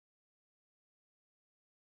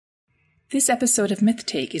This episode of Myth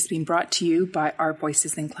Take is being brought to you by Our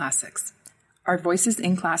Voices in Classics. Our Voices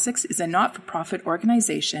in Classics is a not-for-profit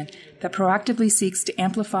organization that proactively seeks to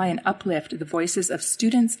amplify and uplift the voices of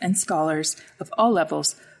students and scholars of all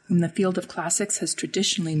levels whom the field of classics has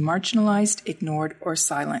traditionally marginalized, ignored, or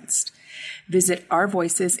silenced. Visit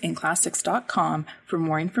ourvoicesinclassics.com for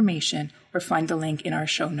more information or find the link in our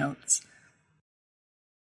show notes.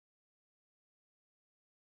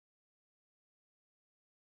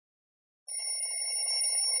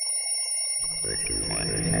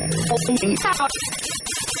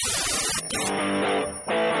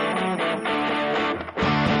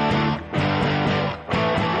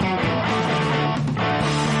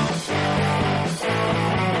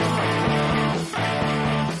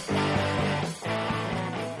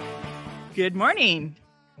 Good morning.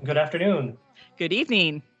 Good afternoon. Good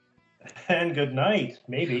evening. And good night,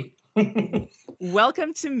 maybe.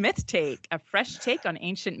 Welcome to Myth Take, a fresh take on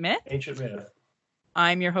ancient myth. Ancient myth.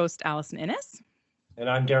 I'm your host, Allison Innes. And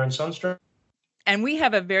I'm Darren Sundstrom. And we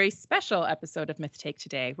have a very special episode of Myth Take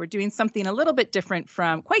today. We're doing something a little bit different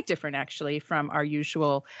quite different actually, from our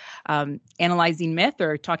usual analyzing myth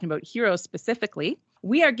or talking about heroes specifically.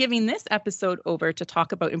 We are giving this episode over to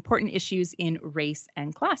talk about important issues in race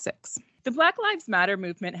and classics. The Black Lives Matter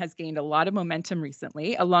movement has gained a lot of momentum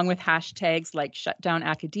recently, along with hashtags like Shut Down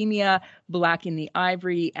Academia, Black in the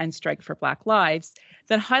Ivory, and Strike for Black Lives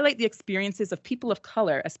that highlight the experiences of people of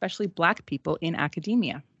color, especially Black people in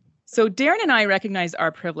academia. So Darren and I recognize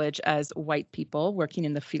our privilege as white people working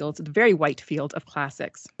in the very white field of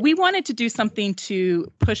classics. We wanted to do something to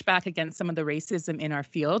push back against some of the racism in our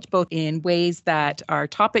field, both in ways that our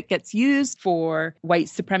topic gets used for white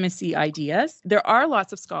supremacy ideas. There are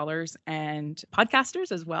lots of scholars and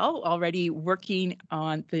podcasters as well already working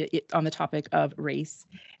on the topic of race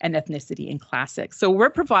and ethnicity in classics. So we're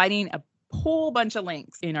providing a whole bunch of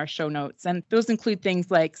links in our show notes. And those include things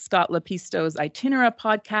like Scott Lepisto's Itinera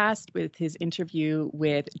podcast with his interview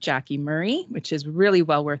with Jackie Murray, which is really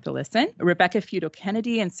well worth a listen. Rebecca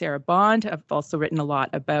Feudo-Kennedy and Sarah Bond have also written a lot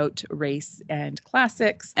about race and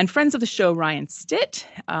classics. And friends of the show, Ryan Stitt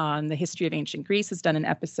on the history of ancient Greece has done an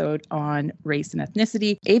episode on race and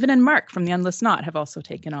ethnicity. Avon and Mark from The Endless Knot have also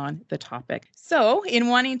taken on the topic. So in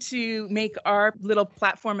wanting to make our little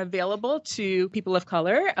platform available to people of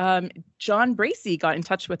color, John Bracey got in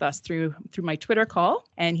touch with us through my Twitter call,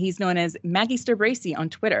 and he's known as Magister Bracey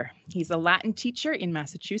on Twitter. He's a Latin teacher in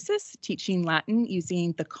Massachusetts, teaching Latin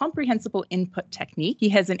using the comprehensible input technique. He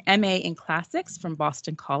has an MA in classics from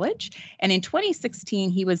Boston College, and in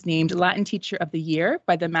 2016, he was named Latin Teacher of the Year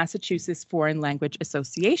by the Massachusetts Foreign Language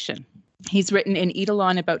Association. He's written in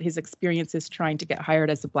Eidolon about his experiences trying to get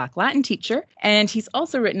hired as a Black Latin teacher, and he's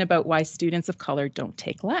also written about why students of color don't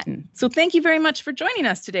take Latin. So thank you very much for joining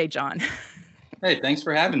us today, John. Hey, thanks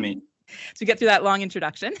for having me. So we get through that long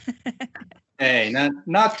introduction. Hey,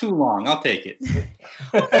 not too long. I'll take it.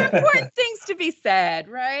 Well, there are important things to be said,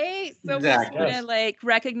 right? So exactly. We're going to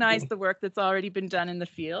recognize the work that's already been done in the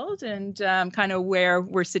field and kind of where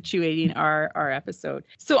we're situating our episode.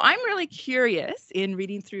 So I'm really curious in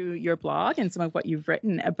reading through your blog and some of what you've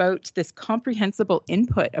written about this comprehensible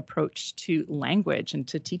input approach to language and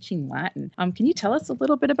to teaching Latin. Can you tell us a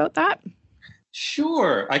little bit about that?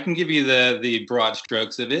 Sure. I can give you the broad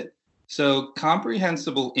strokes of it. So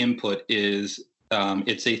comprehensible input is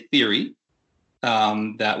it's a theory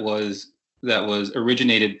that was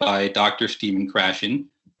originated by Dr. Stephen Krashen,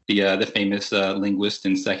 the famous linguist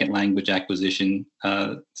and second language acquisition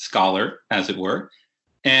scholar, as it were.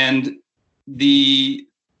 And the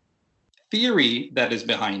theory that is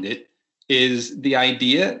behind it is the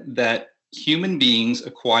idea that human beings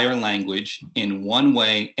acquire language in one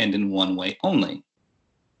way and in one way only.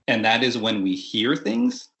 And that is when we hear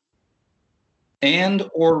things and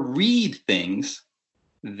or read things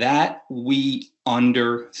that we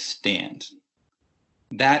understand.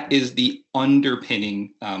 That is the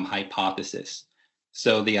underpinning hypothesis.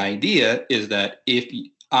 So the idea is that if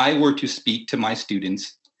I were to speak to my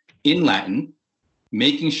students in Latin,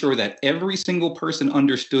 making sure that every single person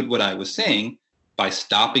understood what I was saying by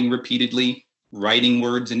stopping repeatedly, writing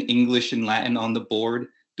words in English and Latin on the board,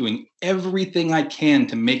 doing everything I can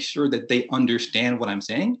to make sure that they understand what I'm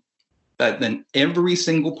saying, that then every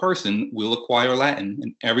single person will acquire Latin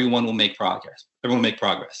and everyone will make progress. Everyone will make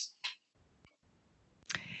progress.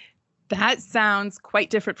 That sounds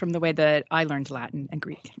quite different from the way that I learned Latin and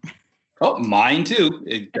Greek. Oh, mine too.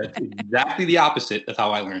 That's exactly the opposite of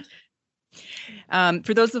how I learned.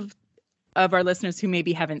 For those of our listeners who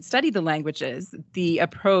maybe haven't studied the languages, the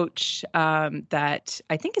approach that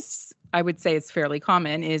I think is I would say is fairly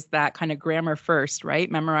common is that kind of grammar first, right?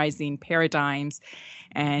 Memorizing paradigms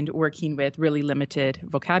and working with really limited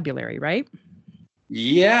vocabulary, right?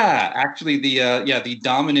 Yeah, actually, the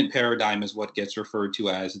dominant paradigm is what gets referred to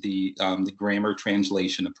as the grammar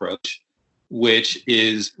translation approach, which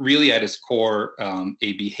is really at its core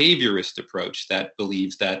a behaviorist approach that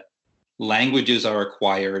believes that languages are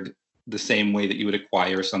acquired the same way that you would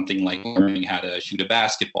acquire something like learning how to shoot a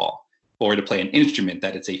basketball or to play an instrument,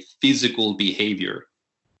 that it's a physical behavior.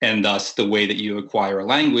 And thus, the way that you acquire a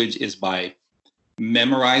language is by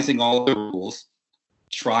memorizing all the rules,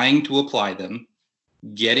 trying to apply them,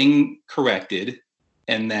 getting corrected,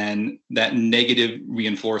 and then that negative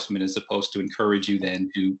reinforcement is supposed to encourage you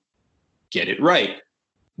then to get it right.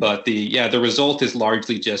 But the result is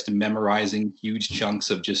largely just memorizing huge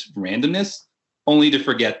chunks of just randomness, only to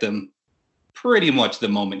forget them pretty much the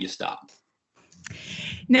moment you stop.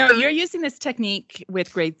 Now, you're using this technique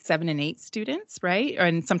with grade 7 and 8 students, right?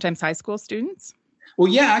 And sometimes high school students? Well,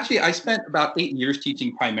 yeah, actually, I spent about 8 years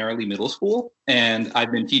teaching primarily middle school, and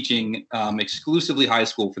I've been teaching exclusively high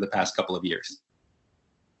school for the past couple of years.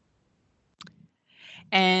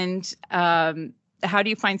 And how do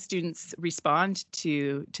you find students respond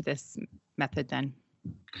to this method then?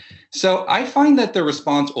 So I find that the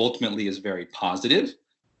response ultimately is very positive.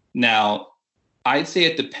 Now, I'd say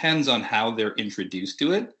it depends on how they're introduced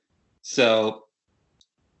to it. So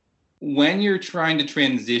when you're trying to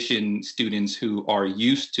transition students who are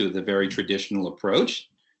used to the very traditional approach,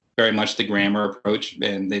 very much the grammar approach,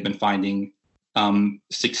 and they've been finding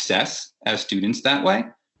success as students that way,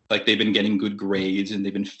 like they've been getting good grades and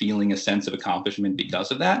they've been feeling a sense of accomplishment because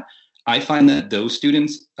of that, I find that those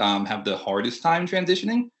students have the hardest time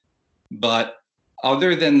transitioning. But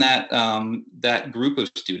other than that, that group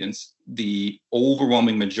of students, the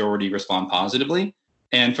overwhelming majority respond positively.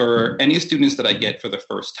 And for any students that I get for the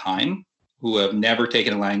first time who have never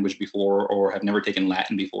taken a language before or have never taken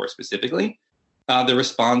Latin before specifically, the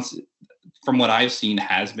response from what I've seen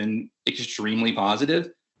has been extremely positive.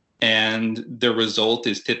 And the result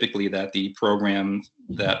is typically that the program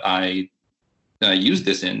that I use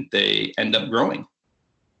this in, they end up growing.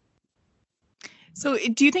 So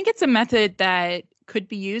do you think it's a method that could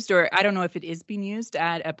be used, or I don't know if it is being used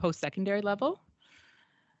at a post-secondary level?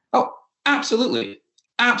 Oh, absolutely.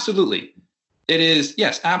 Absolutely. It is.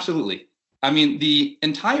 Yes, absolutely. I mean, the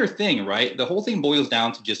entire thing, right? The whole thing boils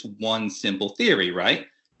down to just one simple theory, right?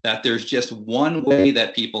 That there's just one way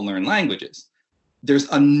that people learn languages. There's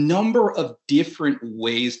a number of different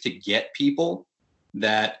ways to get people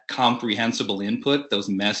that comprehensible input, those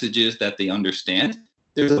messages that they understand.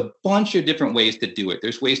 There's a bunch of different ways to do it.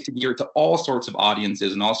 There's ways to gear it to all sorts of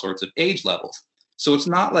audiences and all sorts of age levels. So it's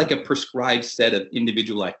not like a prescribed set of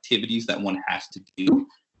individual activities that one has to do.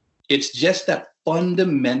 It's just that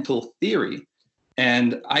fundamental theory.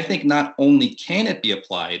 And I think not only can it be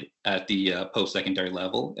applied at the post-secondary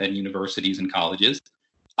level at universities and colleges,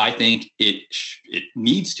 I think it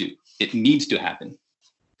needs to happen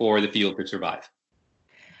for the field to survive.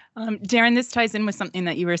 Darren, this ties in with something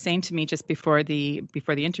that you were saying to me just before the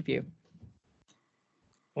interview.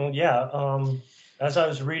 Well, yeah. As I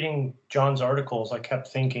was reading John's articles, I kept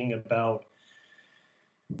thinking about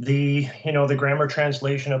the grammar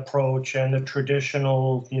translation approach and the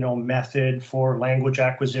traditional, method for language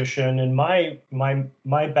acquisition. And my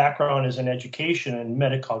background is in education and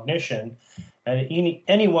metacognition. And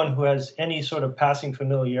anyone who has any sort of passing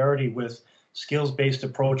familiarity with skills-based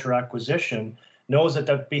approach or acquisition knows that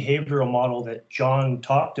the behavioral model that John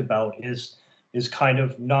talked about is kind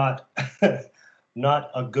of not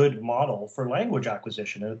not a good model for language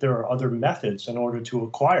acquisition, and that there are other methods in order to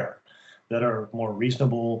acquire that are more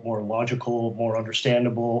reasonable, more logical, more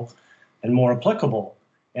understandable, and more applicable.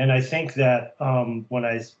 And I think that when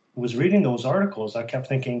I was reading those articles, I kept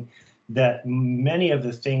thinking that many of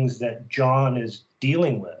the things that John is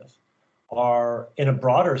dealing with are, in a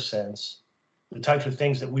broader sense, the types of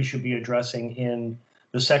things that we should be addressing in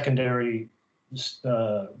the secondary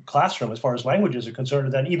classroom as far as languages are concerned,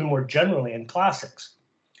 and then even more generally in classics,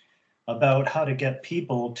 about how to get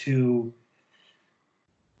people to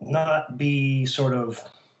not be sort of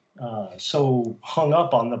so hung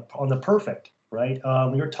up on the perfect, right?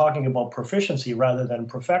 You're talking about proficiency rather than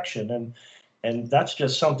perfection, and that's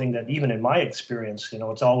just something that even in my experience,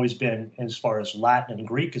 it's always been, as far as Latin and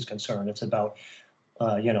Greek is concerned, it's about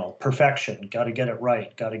perfection. Got to get it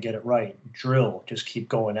right. Drill, just keep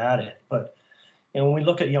going at it. But when we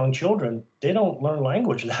look at young children, they don't learn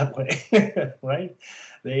language that way, right?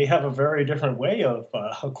 They have a very different way of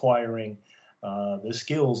acquiring the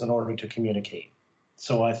skills in order to communicate.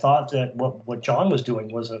 So I thought that what John was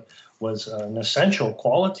doing was an essential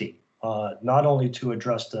quality not only to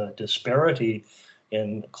address the disparity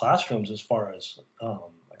in classrooms as far as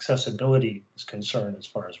accessibility is concerned, as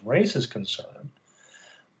far as race is concerned,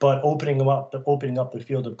 but opening up the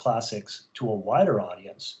field of classics to a wider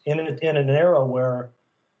audience in an era where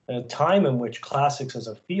a time in which classics as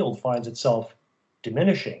a field finds itself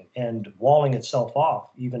diminishing and walling itself off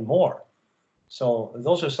even more. So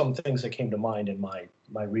those are some things that came to mind in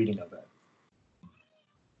my reading of it.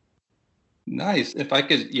 Nice. If I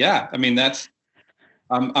could, yeah. I mean,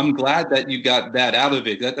 I'm glad that you got that out of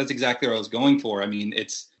it. That's exactly what I was going for. I mean,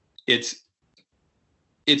 it's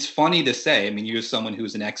funny to say. I mean, you're someone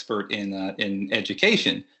who's an expert in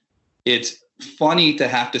education. It's funny to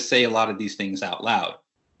have to say a lot of these things out loud.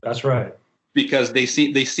 That's right. Because they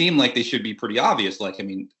seem like they should be pretty obvious. Like, I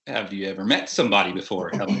mean, have you ever met somebody before?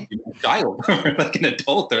 Have you met a child or like an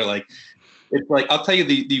adult? They're like, it's like, I'll tell you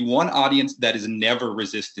the one audience that is never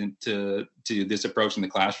resistant to this approach in the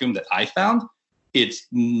classroom that I found, it's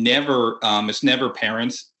never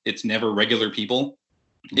parents, it's never regular people.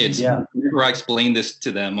 It's whenever I explain this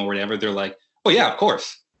to them or whatever, they're like, oh yeah, of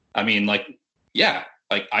course. I mean, like, yeah,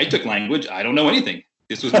 like I took language. I don't know anything.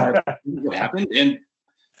 This was what happened. And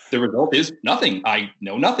the result is nothing. I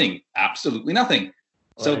know nothing, absolutely nothing. Right.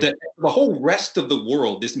 So the whole rest of the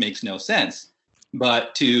world, this makes no sense.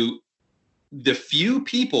 But to the few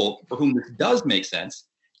people for whom this does make sense,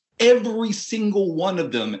 every single one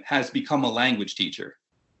of them has become a language teacher.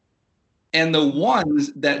 And the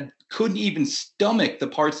ones that couldn't even stomach the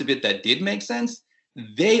parts of it that did make sense,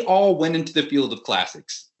 they all went into the field of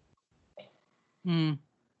classics.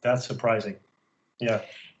 That's surprising. Yeah.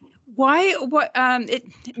 Why? What? Do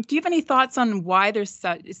you have any thoughts on why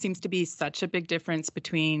it seems to be such a big difference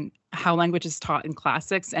between how language is taught in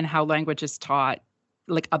classics and how language is taught,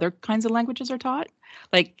 like other kinds of languages are taught?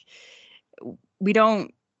 Like, we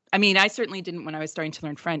don't. I mean, I certainly didn't when I was starting to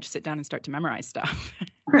learn French sit down and start to memorize stuff.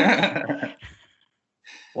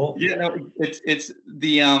 Well, yeah, no, it's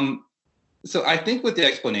the So I think what the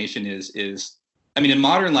explanation is. I mean, in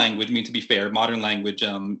modern language, I mean, to be fair, modern language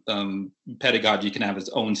pedagogy can have its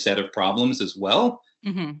own set of problems as well,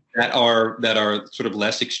 that are sort of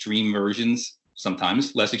less extreme versions,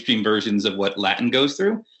 sometimes less extreme versions of what Latin goes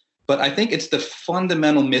through. But I think it's the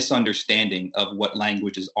fundamental misunderstanding of what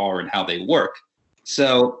languages are and how they work.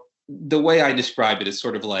 So the way I describe it is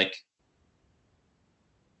sort of like,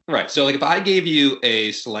 right. So like if I gave you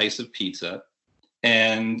a slice of pizza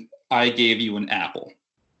and I gave you an apple,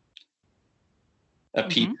 a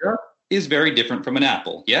pizza is very different from an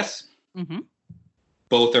apple. Yes?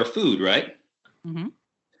 Both are food, right?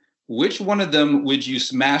 Which one of them would you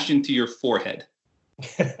smash into your forehead?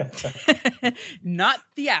 Not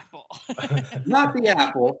the apple. Not the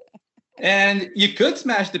apple. And you could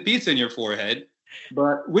smash the pizza in your forehead,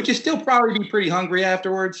 but would you still probably be pretty hungry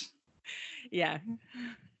afterwards? Yeah.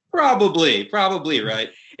 Probably, right?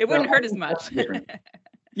 It wouldn't hurt as much.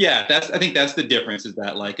 Yeah, I think that's the difference is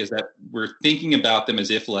that we're thinking about them as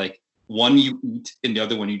if like one you eat and the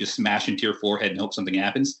other one you just smash into your forehead and hope something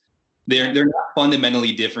happens. They're not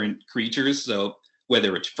fundamentally different creatures. So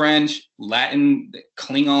whether it's French, Latin,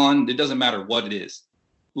 Klingon, it doesn't matter what it is.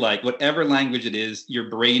 Like whatever language it is, your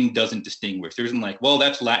brain doesn't distinguish. There isn't like, well,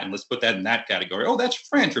 that's Latin. Let's put that in that category. Oh, that's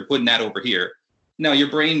French. We're putting that over here. No, your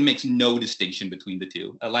brain makes no distinction between the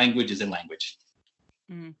two. A language is a language.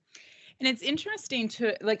 And it's interesting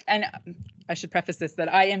to and I should preface this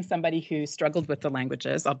that I am somebody who struggled with the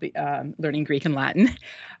languages. I'll be learning Greek and Latin.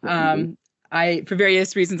 For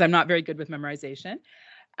various reasons, I'm not very good with memorization.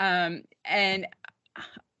 And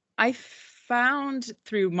I found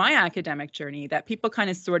through my academic journey that people kind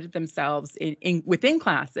of sorted themselves within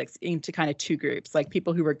classics into kind of two groups, like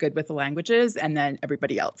people who were good with the languages and then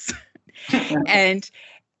everybody else. and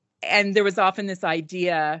there was often this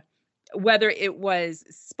idea, whether it was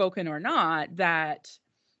spoken or not, that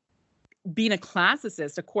being a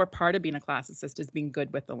classicist, a core part of being a classicist is being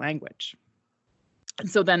good with the language. And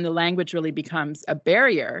so then the language really becomes a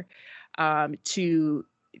barrier to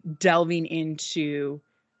delving into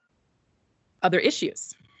other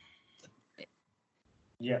issues.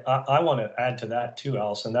 Yeah, I want to add to that too,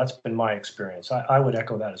 Alison. That's been my experience. I would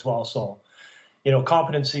echo that as well. So,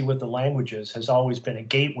 competency with the languages has always been a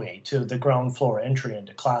gateway to the ground floor entry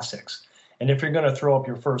into classics. And if you're going to throw up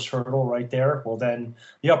your first hurdle right there, well, then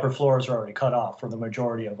the upper floors are already cut off for the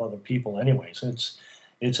majority of other people anyways.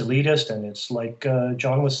 It's elitist, and it's like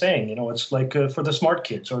John was saying, it's like for the smart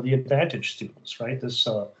kids or the advantage students, right? This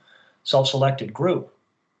self-selected group.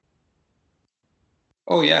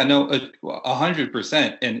 Oh, yeah, no,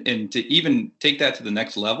 100%. And to even take that to the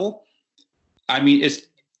next level, I mean,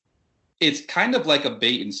 it's kind of like a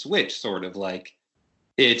bait and switch, sort of like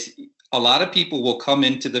It's a lot of people will come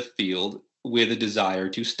into the field with a desire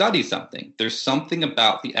to study something. There's something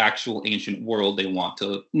about the actual ancient world they want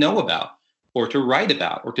to know about, or to write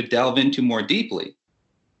about, or to delve into more deeply.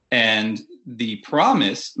 And the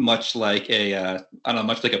promise, much like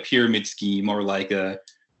much like a pyramid scheme, or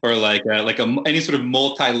any sort of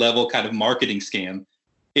multi-level kind of marketing scam,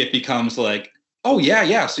 it becomes like, oh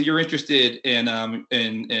yeah. So you're interested in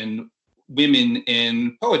women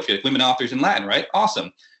in poetry, like women authors in Latin, right?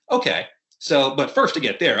 Awesome. Okay. So, but first to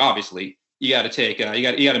get there, obviously, you got to take, you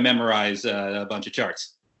got to memorize a bunch of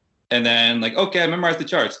charts. And then like, okay, I memorized the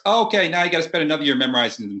charts. Okay, now you got to spend another year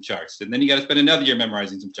memorizing some charts. And then you got to spend another year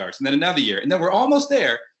memorizing some charts. And then another year. And then we're almost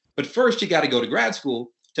there. But first you got to go to grad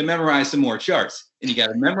school to memorize some more charts. And you got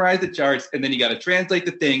to memorize the charts. And then you got to translate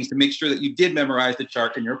the things to make sure that you did memorize the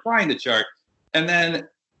chart and you're applying the chart. And then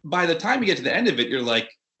by the time you get to the end of it, you're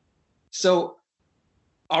like, so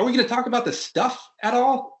are we going to talk about the stuff at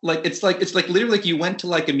all? Like, it's like literally like you went to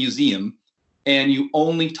like a museum and you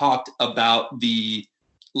only talked about you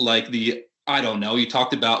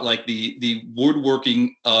talked about like the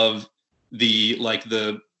woodworking of the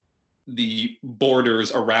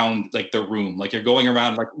borders around like the room. Like you're going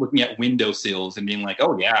around like looking at windowsills and being like,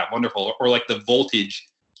 oh yeah, wonderful. Or like the voltage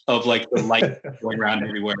of like the light going around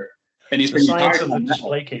everywhere. And he's the science of the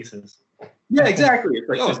display cases. Yeah, exactly. It's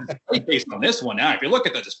like, oh, it's a display case on this one. Now, if you look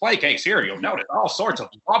at the display case here, you'll notice all sorts of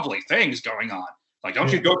lovely things going on. Like,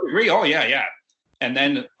 don't you go agree? Oh, yeah. And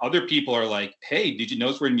then other people are like, hey, did you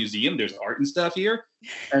notice we're in a museum? There's art and stuff here.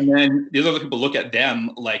 And then these other people look at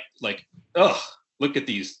them like, ugh, look at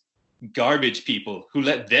these garbage people who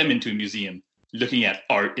let them into a museum looking at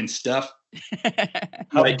art and stuff.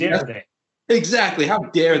 How dare they? Exactly. How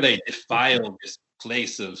dare they defile this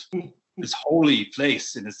place of this holy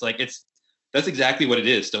place? And it's like, that's exactly what it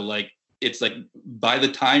is. So like, it's like by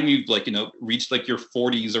the time you've like, reached like your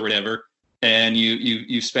 40s or whatever, and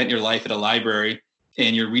you spent your life at a library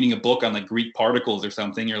and you're reading a book on like Greek particles or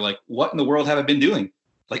something, you're like, what in the world have I been doing?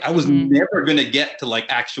 Like I was never going to get to like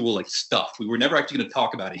actual like stuff. We were never actually going to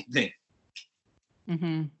talk about anything.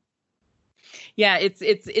 Mm-hmm. Yeah,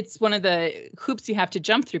 it's one of the hoops you have to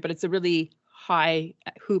jump through, but it's a really high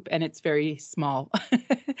hoop and it's very small.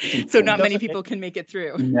 So not many people can make it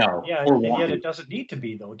through. No. Yeah, and yet it doesn't need to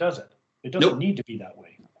be though, does it? It doesn't need to be that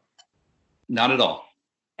way. Not at all.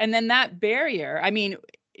 And then that barrier, I mean,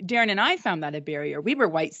 Darren and I found that a barrier. We were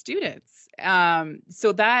white students.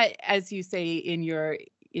 So that, as you say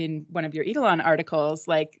in one of your Eidolon articles,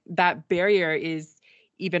 like that barrier is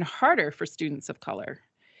even harder for students of color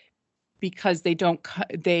because they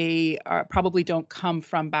probably don't come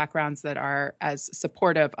from backgrounds that are as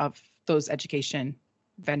supportive of those education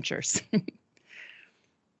ventures.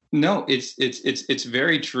 No, it's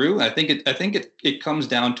very true. I think it comes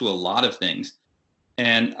down to a lot of things.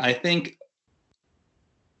 And it's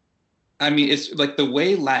like the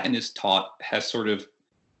way Latin is taught has sort of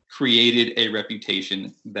created a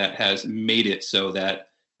reputation that has made it so that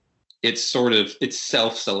it's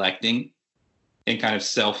self-selecting and kind of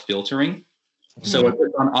self-filtering. Mm-hmm. So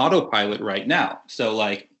it's on autopilot right now. So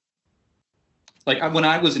like when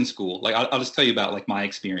I was in school, like I'll just tell you about like my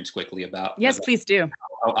experience quickly about. Yes, please do.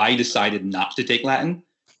 How I decided not to take Latin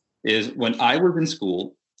is when I was in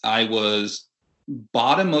school, I was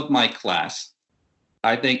bottom of my class.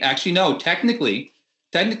 I think actually, no, technically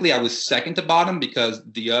I was second to bottom because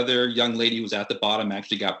the other young lady who was at the bottom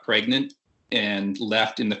actually got pregnant and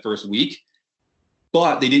left in the first week,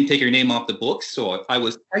 but they didn't take her name off the books. So I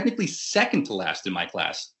was technically second to last in my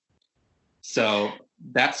class. So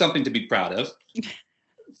that's something to be proud of.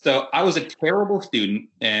 So I was a terrible student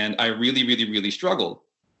and I really, really, really struggled.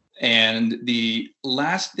 And the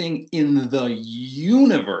last thing in the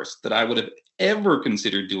universe that I would have ever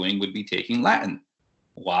considered doing would be taking Latin.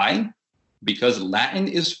 Why? Because Latin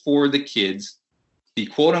is for the kids, the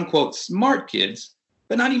quote unquote smart kids,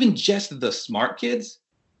 but not even just the smart kids.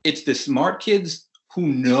 It's the smart kids who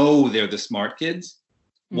know they're the smart kids,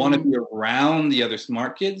 want to be around the other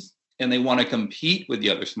smart kids, and they want to compete with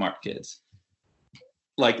the other smart kids.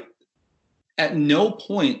 Like at no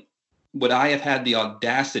point would I have had the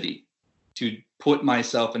audacity to put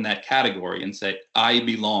myself in that category and say, I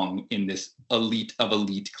belong in this elite of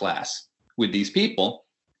elite class with these people.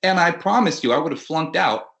 And I promise you, I would have flunked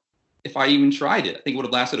out if I even tried it. I think it would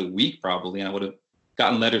have lasted a week probably, and I would have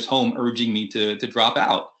gotten letters home urging me to drop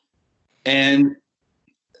out. And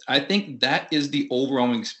I think that is the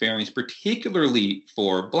overall experience, particularly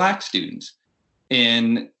for Black students.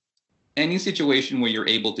 In any situation where you're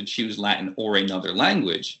able to choose Latin or another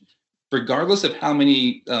language, regardless of how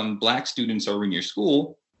many Black students are in your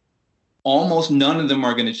school, almost none of them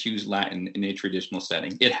are going to choose Latin in a traditional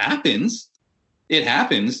setting. It happens,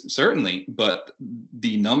 certainly, but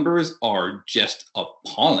the numbers are just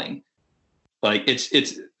appalling. Like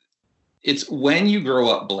it's when you grow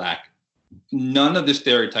up Black, none of the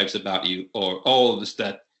stereotypes about you, or this,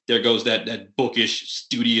 that there goes that bookish,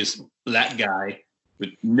 studious Black guy with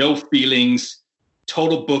no feelings,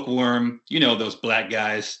 total bookworm, those Black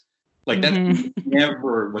guys. Like that's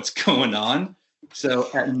never what's going on. So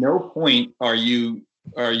at no point are you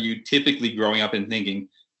typically growing up and thinking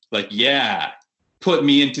like, yeah, put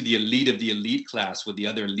me into the elite of the elite class with the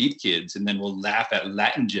other elite kids, and then we'll laugh at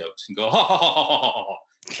Latin jokes and go, oh,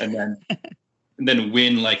 and then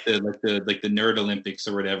win like the Nerd Olympics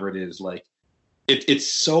or whatever it is. Like it's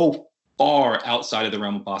so far outside of the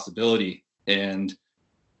realm of possibility. And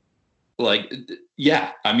like,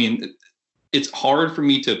 yeah, I mean, it's hard for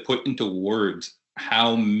me to put into words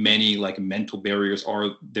how many like mental barriers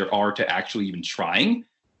there are to actually even trying.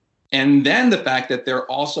 And then the fact that they're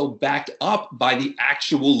also backed up by the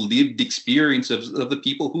actual lived experience of the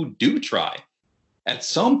people who do try. At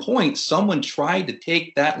some point, someone tried to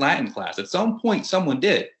take that Latin class. At some point, someone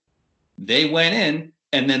did. They went in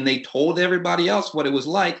and then they told everybody else what it was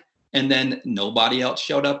like, and then nobody else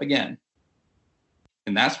showed up again.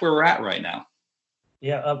 And that's where we're at right now.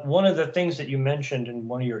 Yeah, one of the things that you mentioned in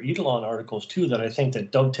one of your Eidolon articles, too, that I think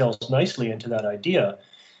that dovetails nicely into that idea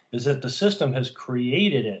is that the system has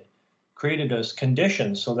created us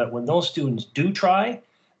conditions so that when those students do try,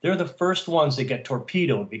 they're the first ones that get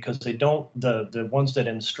torpedoed because they don't, the ones that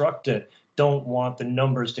instruct it don't want the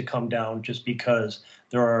numbers to come down just because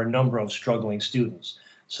there are a number of struggling students.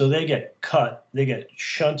 So they get cut, they get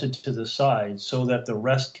shunted to the side so that the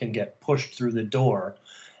rest can get pushed through the door.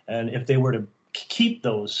 And if they were to keep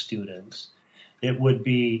those students, it would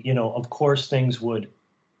be, of course, things would,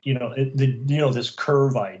 this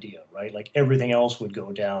curve idea, right? Like everything else would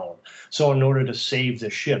go down. So in order to save the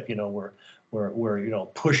ship, we're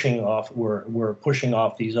pushing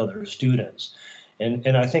off these other students.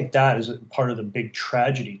 And I think that is part of the big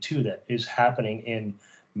tragedy too that is happening in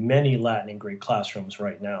many Latin and Greek classrooms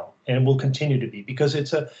right now, and will continue to be, because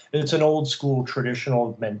it's an old school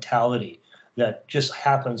traditional mentality that just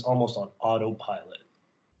happens almost on autopilot.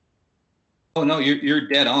 Oh no, you're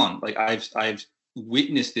dead on. Like I've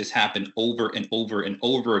witnessed this happen over and over and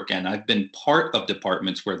over again. I've been part of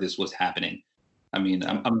departments where this was happening. I mean,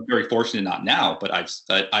 I'm very fortunate not now, but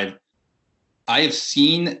I have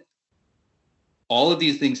seen all of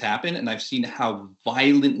these things happen, and I've seen how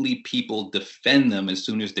violently people defend them as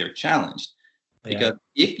soon as they're challenged. Because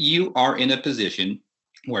if you are in a position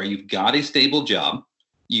where you've got a stable job,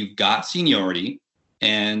 you've got seniority,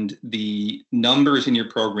 and the numbers in your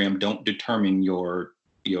program don't determine your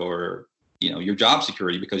job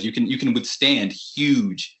security, because you can withstand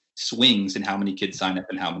huge swings in how many kids sign up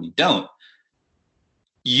and how many don't.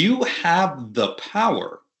 You have the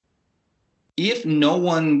power. If no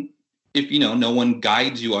one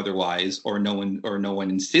guides you otherwise, or no one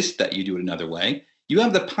insists that you do it another way, you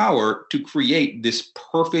have the power to create this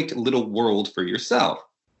perfect little world for yourself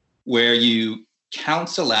where you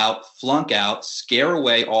counsel out, flunk out, scare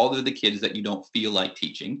away all of the kids that you don't feel like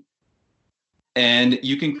teaching. And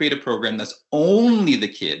you can create a program that's only the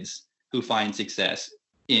kids who find success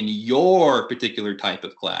in your particular type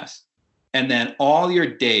of class. And then all your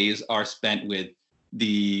days are spent with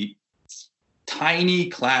the tiny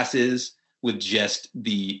classes with just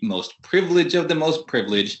the most privileged of the most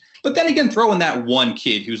privileged. But then again, throw in that one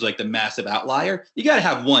kid who's like the massive outlier. You got to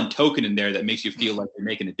have one token in there that makes you feel like you're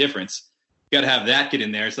making a difference. You got to have that kid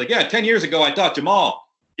in there. It's like, yeah, 10 years ago, I taught Jamal.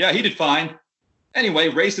 Yeah, he did fine. Anyway,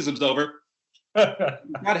 racism's over. You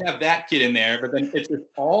got to have that kid in there. But then it's just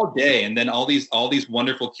all day. And then all these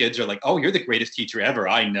wonderful kids are like, oh, you're the greatest teacher ever.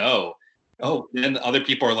 I know. Oh, then other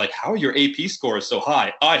people are like, how are your AP scores so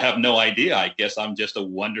high? I have no idea. I guess I'm just a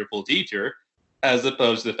wonderful teacher, as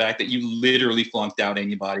opposed to the fact that you literally flunked out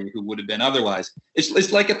anybody who would have been otherwise.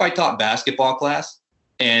 It's like if I taught basketball class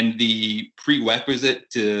and the prerequisite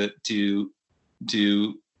to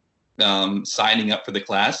signing up for the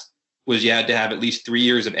class was you had to have at least 3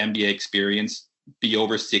 years of NBA experience, be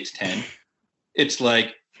over 6'10". It's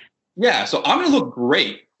like, yeah, so I'm going to look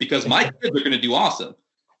great because my kids are going to do awesome.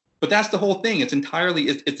 But that's the whole thing. It's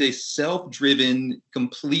a self-driven,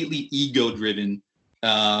 completely ego-driven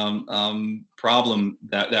problem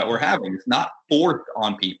that we're having. It's not forced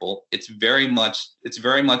on people. It's very much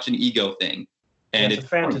an ego thing. And it's a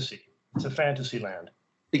fantasy. It's a fantasy land.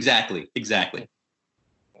 Exactly.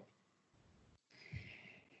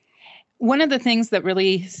 One of the things that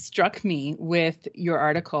really struck me with your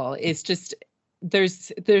article is just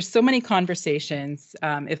there's so many conversations.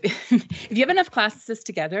 If if you have enough classes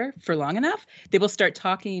together for long enough, they will start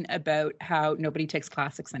talking about how nobody takes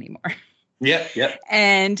classics anymore. Yeah, yeah.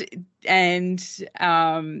 And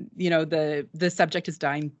the subject is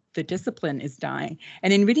dying, the discipline is dying.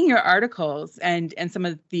 And in reading your articles and some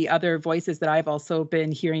of the other voices that I've also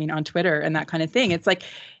been hearing on Twitter and that kind of thing, it's like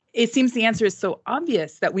it seems the answer is so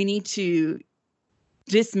obvious that we need to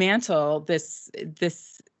dismantle this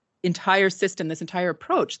entire system, this entire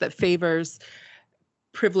approach that favors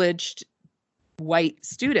privileged white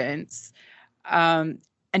students, and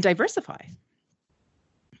diversify.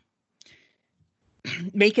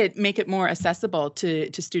 Make it more accessible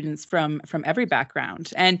to students from every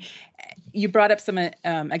background. And you brought up some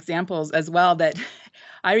examples as well that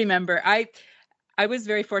I remember. I was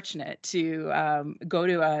very fortunate to go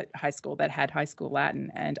to a high school that had high school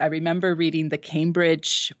Latin. And I remember reading the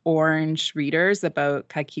Cambridge Orange Readers about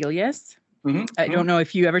Caecilius. Mm-hmm. I don't know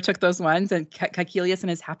if you ever took those ones, and Caecilius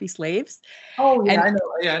and his happy slaves. Oh, yeah, I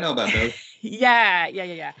know. Yeah, I know about those.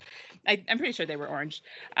 Yeah. I'm pretty sure they were orange.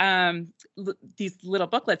 These little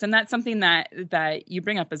booklets. And that's something that you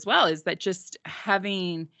bring up as well, is that just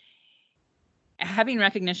having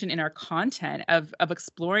recognition in our content of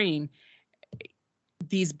exploring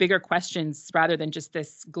these bigger questions rather than just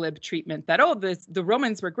this glib treatment that, the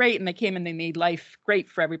Romans were great and they came and they made life great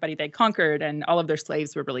for everybody they conquered and all of their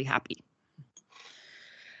slaves were really happy.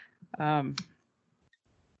 Yeah,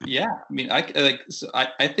 I mean, I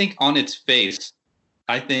think on its face,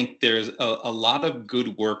 I think there's a lot of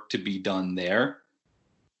good work to be done there.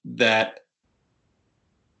 That,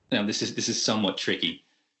 this is somewhat tricky.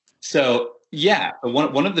 So yeah,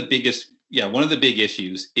 one of the big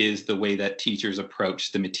issues is the way that teachers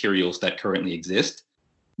approach the materials that currently exist.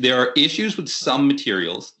 There are issues with some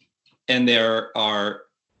materials, and there are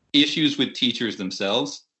issues with teachers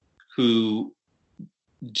themselves who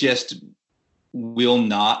just will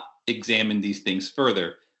not examine these things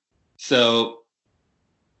further. So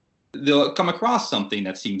they'll come across something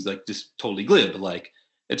that seems like just totally glib. Like,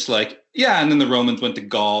 it's like, yeah, and then the Romans went to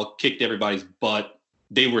Gaul, kicked everybody's butt.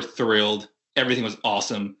 They were thrilled. Everything was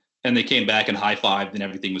awesome. And they came back and high-fived and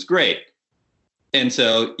everything was great. And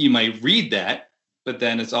so you might read that, but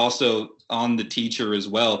then it's also on the teacher as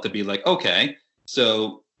well to be like, okay,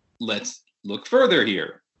 so let's look further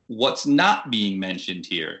here. What's not being mentioned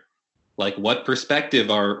here? Like, what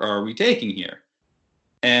perspective are we taking here?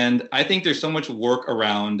 And I think there's so much work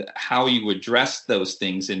around how you address those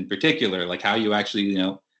things in particular, like how you actually,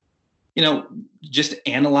 just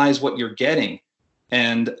analyze what you're getting.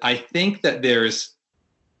 And I think that there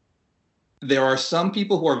are some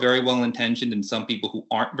people who are very well-intentioned and some people who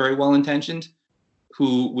aren't very well-intentioned,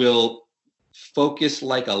 who will focus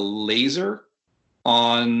like a laser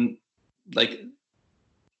on like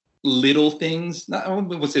little things. I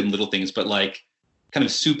won't say little things, but like kind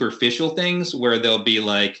of superficial things where they'll be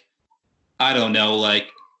like, I don't know, like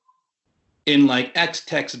in like X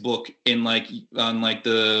textbook on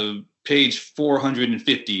the page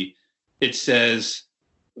 450, it says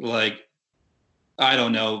like, I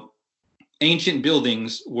don't know, ancient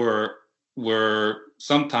buildings were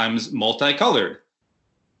sometimes multicolored.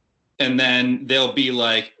 And then they'll be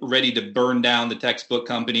like ready to burn down the textbook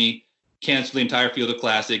company, cancel the entire field of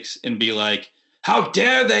classics, and be like, how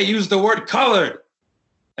dare they use the word colored?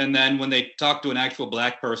 And then when they talk to an actual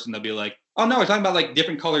black person, they'll be like, oh no, we're talking about like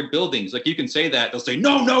different colored buildings. Like, you can say that. They'll say,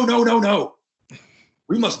 no.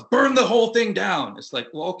 We must burn the whole thing down. It's like,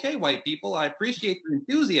 well, okay, white people, I appreciate your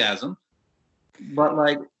enthusiasm, but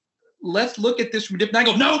like, let's look at this from a different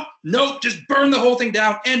angle. No, just burn the whole thing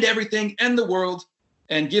down, end everything, end the world,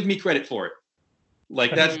 and give me credit for it.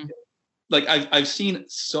 Like, that's like, I've seen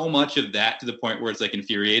so much of that to the point where it's like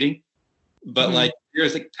infuriating. But like,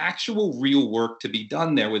 there's like actual real work to be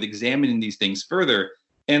done there with examining these things further.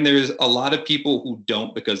 And there's a lot of people who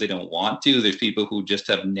don't because they don't want to. There's people who just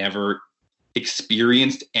have never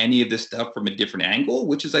experienced any of this stuff from a different angle,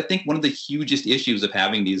 which is, I think, one of the hugest issues of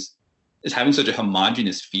having such a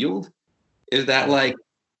homogenous field, is that like,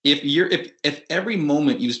 if every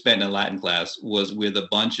moment you spent in a Latin class was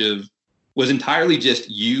entirely just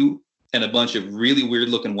you and a bunch of really weird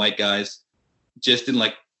looking white guys just in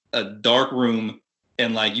like a dark room,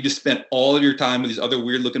 and like you just spent all of your time with these other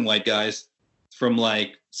weird looking white guys from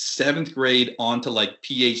like 7th grade on to like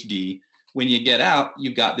PhD, when you get out,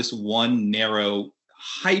 you've got this one narrow,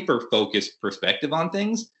 hyper focused perspective on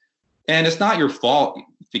things. And it's not your fault,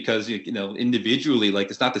 because, individually, like,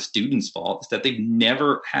 it's not the student's fault. It's that they've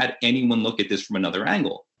never had anyone look at this from another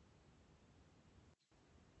angle.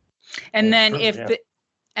 And then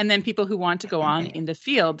and then people who want to go on in the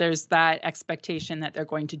field, there's that expectation that they're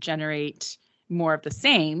going to generate more of the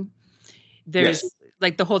same. There's Yes.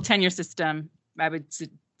 like the whole tenure system, I would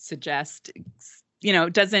suggest,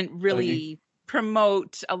 doesn't really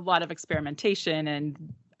promote a lot of experimentation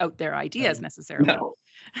and out there ideas necessarily. No.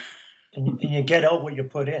 And you get out what you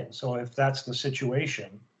put in. So if that's the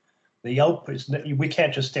situation, the output is, we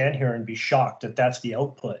can't just stand here and be shocked that that's the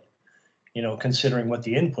output, considering what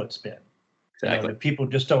the input's been. Exactly. People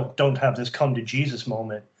just don't have this come to Jesus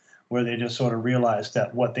moment where they just sort of realize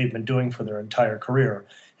that what they've been doing for their entire career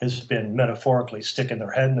has been metaphorically sticking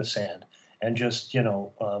their head in the sand and just,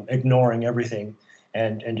 ignoring everything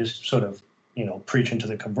and just sort of, preaching to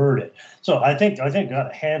the converted. So I think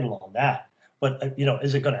got a handle on that. But,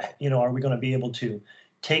 is it going to, are we going to be able to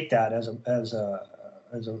take that as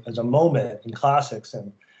a moment in classics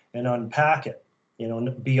and unpack it,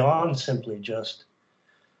 beyond simply just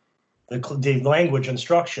the language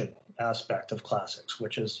instruction aspect of classics,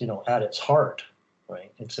 which is, at its heart,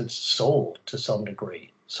 right? It's its soul to some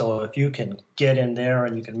degree. So if you can get in there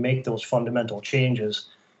and you can make those fundamental changes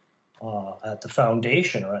at the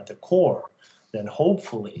foundation or at the core, then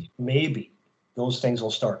hopefully, maybe those things will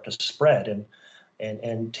start to spread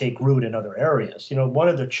and take root in other areas. One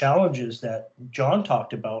of the challenges that John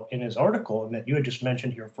talked about in his article and that you had just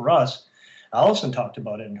mentioned here for us, Allison talked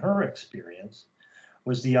about it in her experience,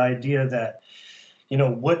 was the idea that,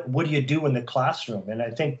 what do you do in the classroom? And I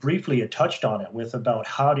think briefly you touched on it with about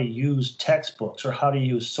how to use textbooks or how to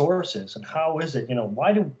use sources and how is it,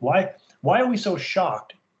 why are we so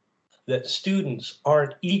shocked that students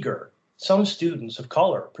aren't eager? Some students of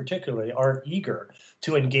color particularly aren't eager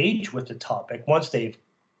to engage with the topic once they've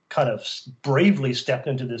kind of bravely stepped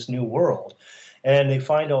into this new world. And they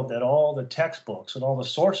find out that all the textbooks and all the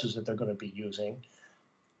sources that they're going to be using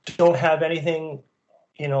don't have anything,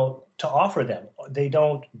 to offer them. They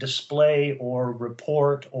don't display or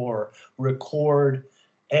report or record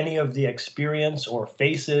any of the experience or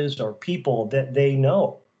faces or people that they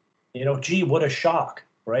know. Gee, what a shock,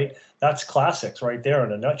 right? That's classics right there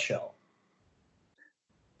in a nutshell.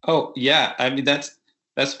 Oh yeah, I mean that's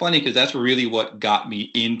funny because that's really what got me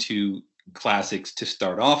into classics to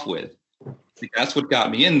start off with. That's what got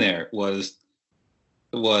me in there was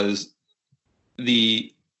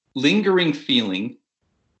the lingering feeling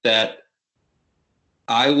that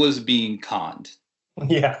I was being conned.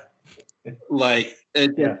 Yeah.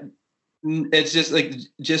 It's just like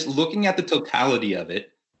just looking at the totality of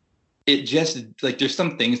it. It just like there's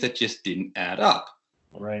some things that just didn't add up.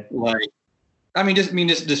 Right. Like.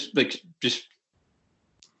 Just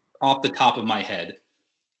off the top of my head,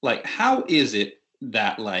 like, how is it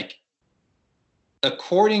that, like,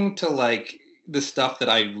 according to, like, the stuff that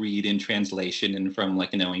I read in translation and from,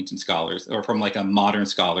 like, ancient scholars or from, like, a modern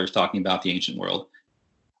scholars talking about the ancient world,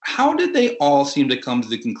 how did they all seem to come to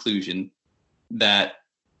the conclusion that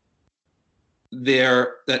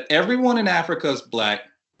everyone in Africa is Black,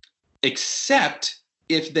 except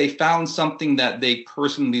if they found something that they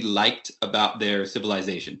personally liked about their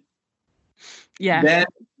civilization? Yeah. Then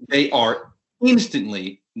they are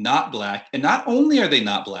instantly not Black. And not only are they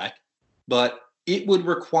not Black, but it would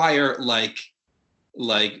require like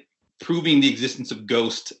proving the existence of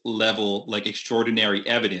ghost level, like extraordinary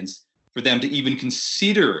evidence for them to even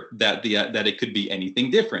consider that that it could be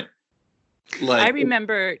anything different. Like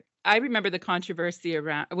I remember the controversy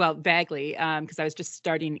around, well, vaguely, because I was just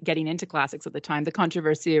getting into classics at the time, the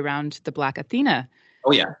controversy around the Black Athena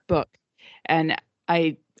book. And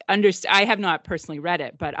I have not personally read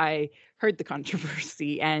it, but I heard the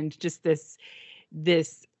controversy and just this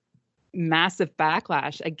massive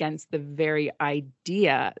backlash against the very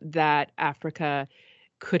idea that Africa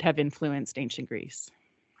could have influenced ancient Greece.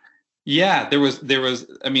 Yeah, there was,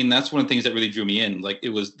 I mean, that's one of the things that really drew me in. Like, it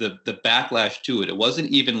was the backlash to it. It wasn't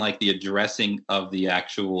even like the addressing of the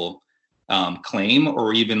actual claim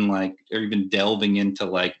or even delving into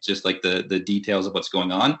like, just like the details of what's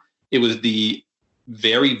going on. It was the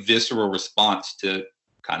very visceral response to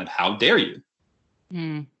kind of, how dare you?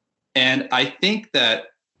 Mm. And I think that,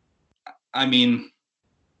 I mean,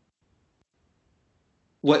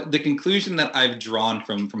 what the conclusion that I've drawn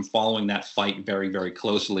from following that fight very, very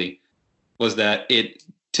closely was that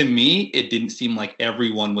to me, it didn't seem like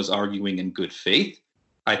everyone was arguing in good faith.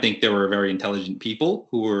 I think there were very intelligent people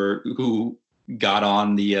who got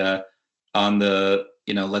on the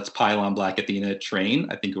let's pile on Black Athena train.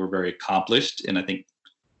 I think who were very accomplished, and I think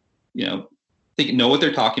know what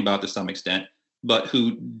they're talking about to some extent, but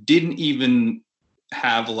who didn't even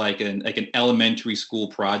have like an elementary school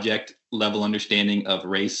project level understanding of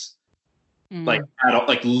race, like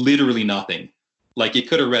literally nothing. Like, you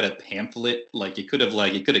could have read a pamphlet, like you could have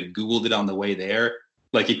Googled it on the way there.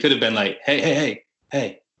 Like, it could have been like, hey,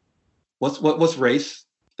 what's race?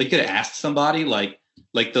 Like, you could have asked somebody, like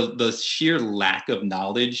the sheer lack of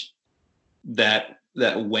knowledge that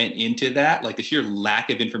went into that, like the sheer lack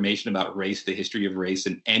of information about race, the history of race,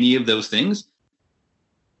 and any of those things.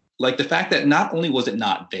 Like, the fact that not only was it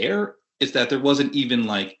not there, it's that there wasn't even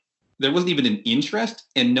an interest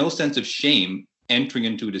and no sense of shame entering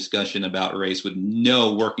into a discussion about race with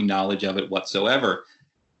no working knowledge of it whatsoever.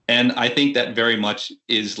 And I think that very much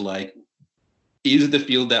is the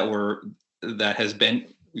field that's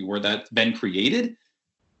been created,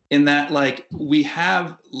 in that, like, we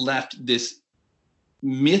have left this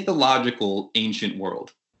mythological ancient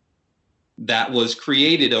world that was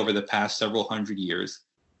created over the past several hundred years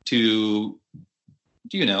to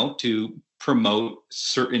promote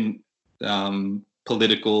certain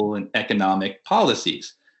political and economic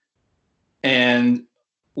policies. And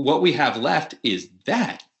what we have left is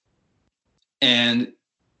that. And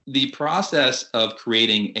the process of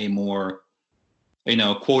creating a more,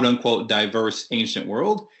 quote unquote, diverse ancient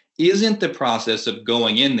world isn't the process of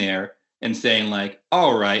going in there and saying, like,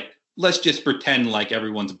 all right, let's just pretend like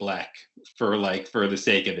everyone's black for the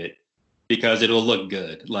sake of it, because it'll look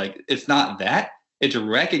good. Like, it's not that. It's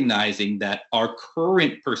recognizing that our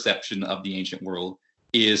current perception of the ancient world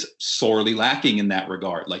is sorely lacking in that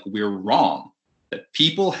regard. Like, we're wrong. That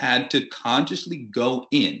people had to consciously go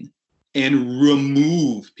in and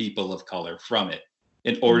remove people of color from it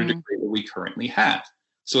in order to create what we currently have.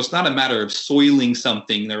 So it's not a matter of soiling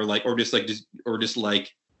something or just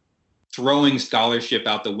throwing scholarship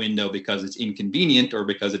out the window because it's inconvenient or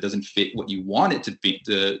because it doesn't fit what you want it to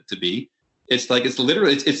be. It's at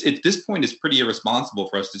this point, it's pretty irresponsible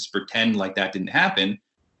for us to just pretend like that didn't happen.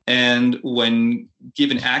 And when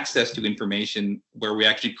given access to information where we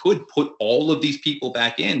actually could put all of these people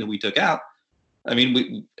back in that we took out,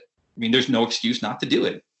 there's no excuse not to do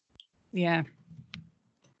it. Yeah.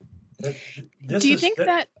 Do you think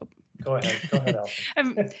that? Go ahead,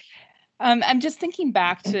 Alison. I'm just thinking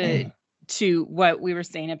back to what we were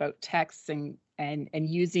saying about texts and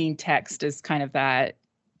using text as kind of that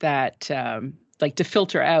like to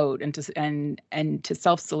filter out and to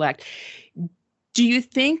self-select. Do you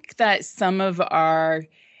think that some of our,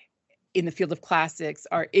 in the field of classics,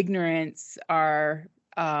 our ignorance, our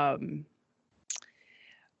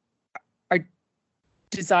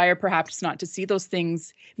desire perhaps not to see those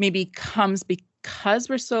things maybe comes because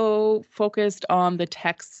we're so focused on the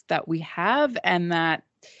texts that we have, and that,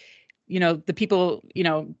 the people,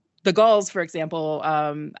 the Gauls, for example,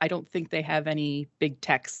 I don't think they have any big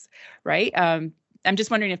texts, right? I'm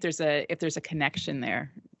just wondering if there's a connection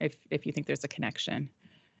there, if you think there's a connection.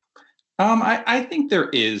 I think there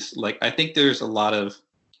is. I think there's a lot of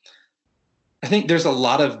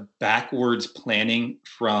backwards planning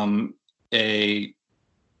from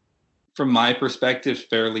my perspective,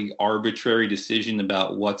 fairly arbitrary decision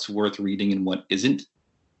about what's worth reading and what isn't.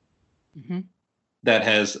 Mm-hmm. That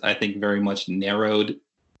has, I think, very much narrowed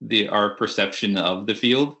our perception of the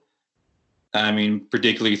field. I mean,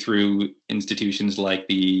 particularly through institutions like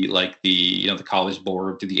the College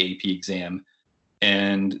Board to the AP exam.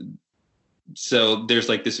 And so there's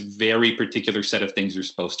this very particular set of things you're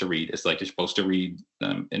supposed to read. It's you're supposed to read,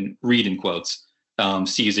 and read in quotes,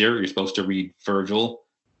 Caesar, you're supposed to read Virgil.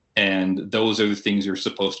 And those are the things you're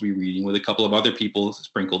supposed to be reading with a couple of other people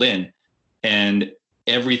sprinkled in. And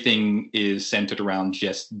everything is centered around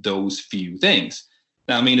just those few things.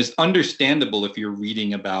 Now, it's understandable if you're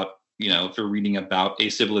reading about a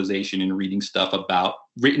civilization and reading stuff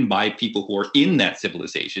written by people who are in that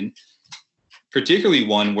civilization, particularly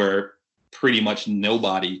one where pretty much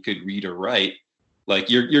nobody could read or write.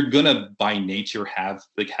 You're gonna by nature have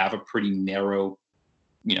a pretty narrow,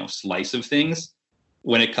 slice of things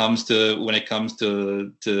when it comes to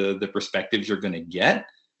the perspectives you're gonna get.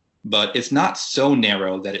 But it's not so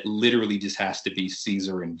narrow that it literally just has to be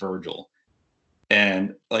Caesar and Virgil.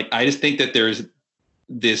 And I just think that there's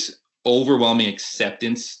this overwhelming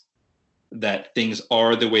acceptance that things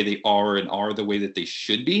are the way they are and are the way that they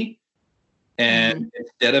should be. And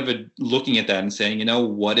instead of looking at that and saying,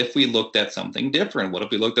 what if we looked at something different? What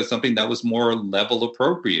if we looked at something that was more level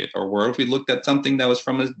appropriate? Or what if we looked at something that was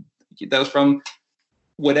from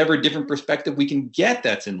whatever different perspective we can get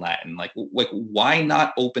that's in Latin? Why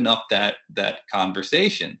not open up that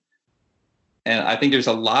conversation? And I think there's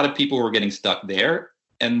a lot of people who are getting stuck there.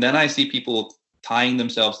 And then I see people tying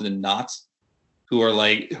themselves into knots who are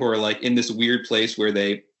in this weird place where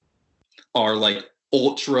they are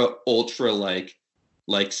ultra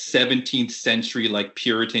 17th century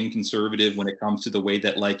Puritan conservative when it comes to the way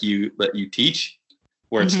that you teach,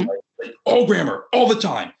 where it's all grammar all the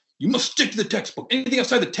time. You must stick to the textbook. Anything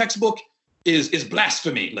outside the textbook is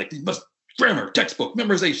blasphemy. You must grammar, textbook,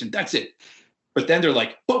 memorization, that's it. But then they're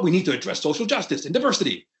like, but we need to address social justice and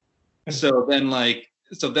diversity. So then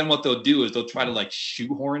what they'll do is they'll try to like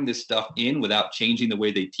shoehorn this stuff in without changing the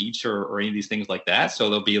way they teach or any of these things like that. So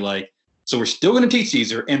they'll be like, so we're still going to teach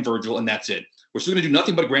Caesar and Virgil, and that's it. We're still going to do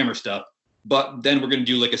nothing but grammar stuff. But then we're going to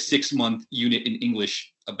do like a 6-month unit in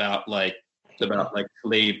English about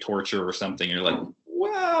slave torture or something. You're like,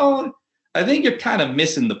 well, I think you're kind of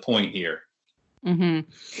missing the point here. Mm-hmm.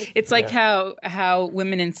 It's like how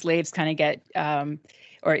women and slaves kind of get,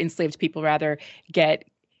 or enslaved people rather, get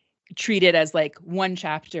treated as like one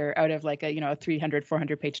chapter out of like a 300,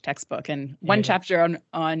 400 page textbook, and one chapter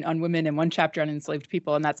on women and one chapter on enslaved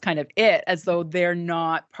people, and that's kind of it, as though they're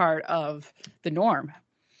not part of the norm.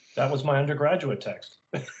 That was my undergraduate text.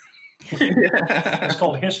 It's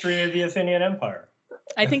called History of the Athenian Empire.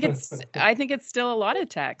 I think it's still a lot of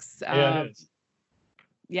texts. Yeah, it is.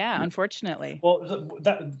 Yeah, unfortunately. Well,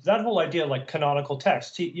 that whole idea, like canonical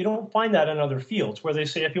text, you don't find that in other fields where they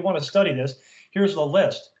say, if you want to study this, here's the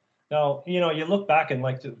list. Now, you look back and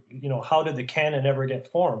how did the canon ever get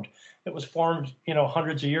formed? It was formed,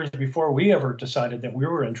 hundreds of years before we ever decided that we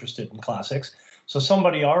were interested in classics. So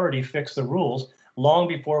somebody already fixed the rules long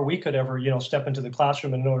before we could ever, step into the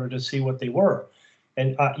classroom in order to see what they were.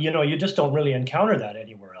 And, you just don't really encounter that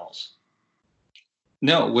anywhere else.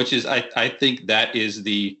 No, which is, I think that is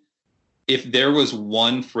if there was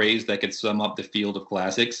one phrase that could sum up the field of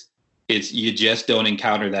classics, it's you just don't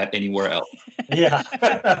encounter that anywhere else. Yeah.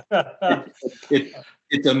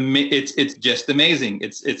 It's just amazing.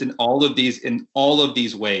 It's in all of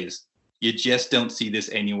these ways. You just don't see this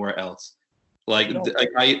anywhere else.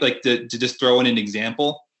 To just throw in an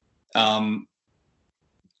example. I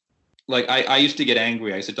used to get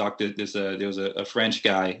angry. I used to talk to there was a French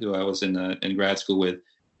guy who I was in grad school with,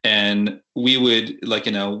 and we would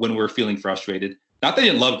when we're feeling frustrated. Not that I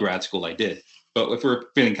didn't love grad school, I did, but if we're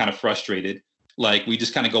feeling kind of frustrated, we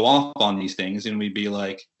just kind of go off on these things, and we'd be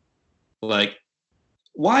like,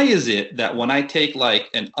 why is it that when I take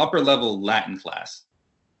an upper level Latin class,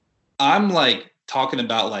 I'm talking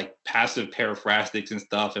about passive paraphrastics and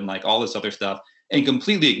stuff and all this other stuff and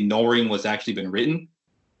completely ignoring what's actually been written?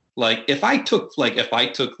 If I took a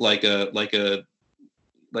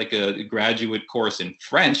graduate course in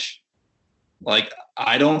French,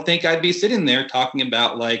 I don't think I'd be sitting there talking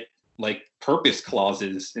about purpose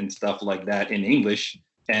clauses and stuff like that in English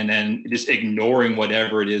and then just ignoring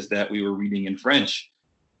whatever it is that we were reading in French.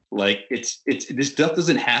 This stuff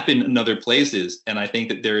doesn't happen in other places. And I think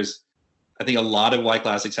that a lot of why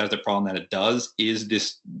classics has the problem that it does is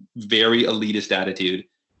this very elitist attitude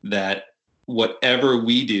that whatever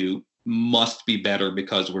we do must be better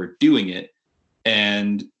because we're doing it.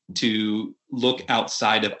 And to look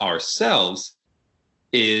outside of ourselves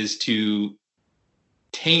is to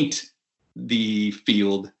taint the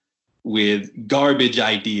field with garbage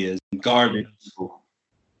ideas, garbage people.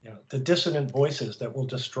 Yeah, the dissonant voices that will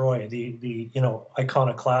destroy the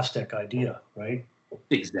iconoclastic idea, right?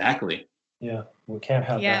 Exactly. Yeah, we can't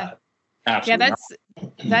have that. Absolutely. Yeah,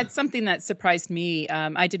 that's something that surprised me.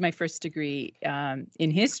 I did my first degree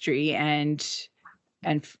in history, and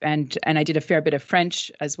I did a fair bit of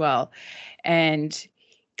French as well. And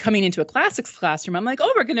coming into a classics classroom, I'm like,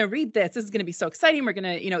 oh, we're going to read this. This is going to be so exciting. We're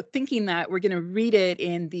going to, thinking that we're going to read it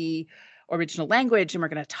in the original language and we're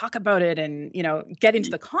going to talk about it and, get into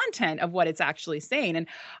the content of what it's actually saying. And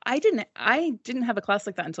I didn't have a class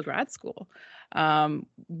like that until grad school,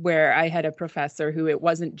 where I had a professor who, it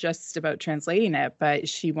wasn't just about translating it, but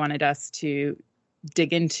she wanted us to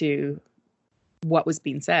dig into what was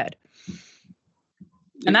being said.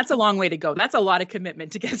 And that's a long way to go. That's a lot of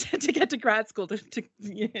commitment to get to grad school to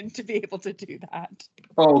be able to do that.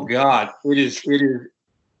 Oh God, it is.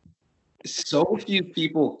 So few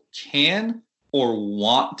people can or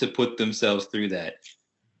want to put themselves through that.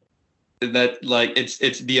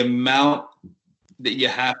 It's the amount that you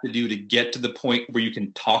have to do to get to the point where you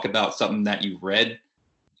can talk about something that you've read.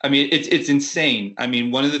 I mean, it's insane. I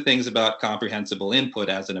mean, one of the things about comprehensible input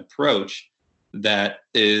as an approach that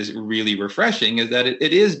is really refreshing is that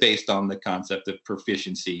it is based on the concept of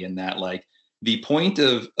proficiency, and that the point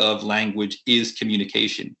of language is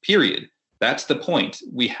communication, period. That's the point.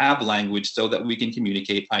 We have language so that we can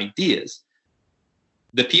communicate ideas.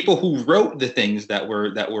 The people who wrote the things that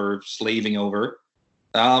we're slaving over,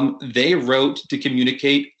 they wrote to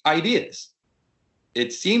communicate ideas.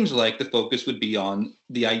 It seems like the focus would be on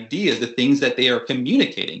the ideas, the things that they are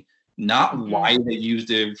communicating, not why they used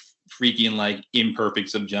a freaking imperfect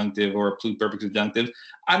subjunctive or a pluperfect subjunctive.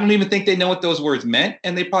 I don't even think they know what those words meant,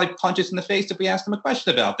 and they probably punch us in the face if we ask them a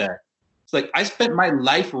question about that. It's I spent my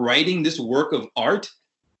life writing this work of art,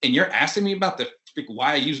 and you're asking me about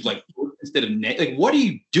why I use like instead of like, what are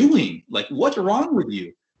you doing? Like, what's wrong with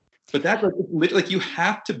you? But that's like you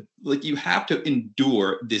have to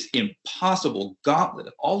endure this impossible gauntlet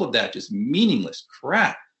of all of that just meaninless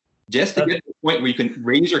crap just to get to the point where you can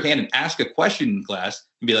raise your hand and ask a question in class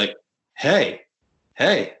and be like, hey.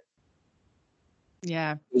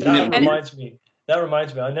 Yeah. That reminds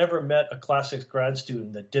me. I never met a classics grad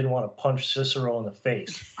student that didn't want to punch Cicero in the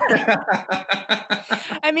face.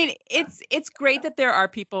 I mean, it's great that there are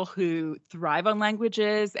people who thrive on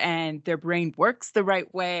languages and their brain works the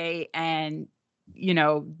right way and,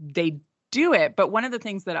 they do it. But one of the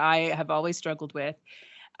things that I have always struggled with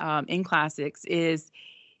in classics is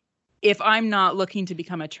if I'm not looking to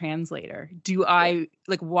become a translator,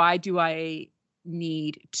 why do I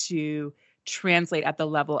need to translate at the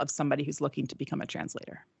level of somebody who's looking to become a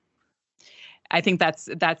translator? I think that's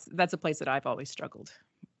a place that I've always struggled.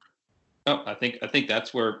 Oh, I think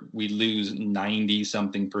that's where we lose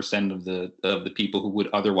 90-something% of the people who would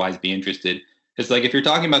otherwise be interested. It's like if you're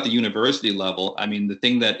talking about the university level, I mean, the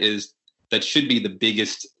thing that should be the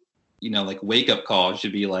biggest, like wake up call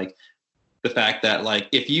should be like the fact that like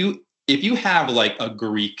if you have like a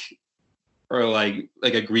Greek or like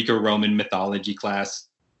a Greek or Roman mythology class,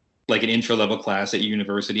 like an intro level class at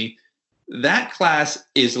university, that class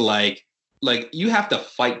is like you have to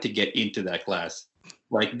fight to get into that class.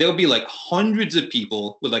 Like there'll be like hundreds of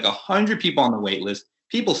people with like 100 people on the wait list,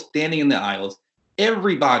 people standing in the aisles.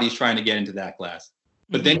 Everybody's trying to get into that class.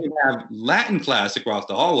 But then you have Latin class across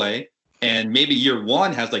the hallway, and maybe year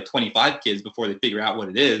one has like 25 kids before they figure out what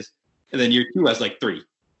it is. And then year two has like 3.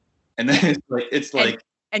 And then it's like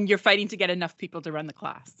and you're fighting to get enough people to run the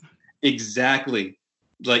class. Exactly.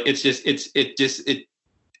 Like it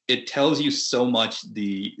tells you so much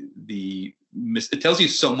it tells you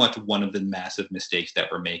so much. One of the massive mistakes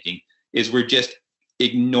that we're making is we're just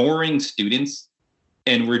ignoring students,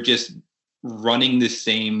 and we're just running the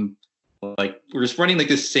same it's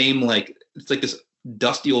like this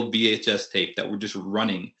dusty old VHS tape that we're just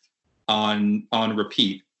running on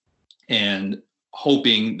repeat and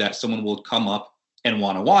hoping that someone will come up and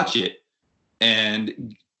want to watch it,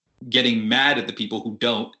 and getting mad at the people who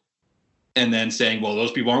don't, and then saying, well,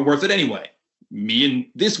 those people aren't worth it anyway. Me and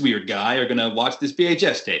this weird guy are going to watch this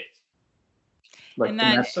VHS tape. Like,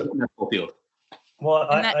 that's the field. Well,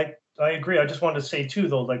 I agree. I just wanted to say too,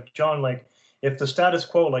 though, like John, like if the status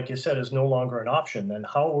quo, like you said, is no longer an option, then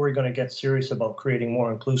how are we going to get serious about creating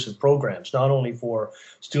more inclusive programs, not only for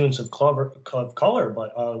students of color,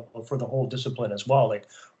 but for the whole discipline as well? Like,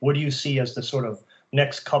 what do you see as the sort of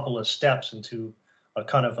next couple of steps into a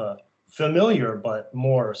kind of a familiar but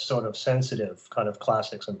more sort of sensitive kind of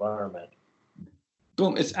classics environment?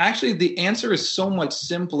 Boom. It's actually, the answer is so much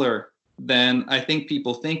simpler than I think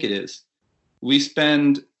people think it is. We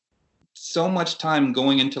spend so much time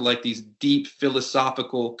going into like these deep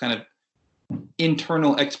philosophical kind of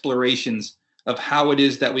internal explorations of how it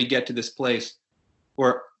is that we get to this place,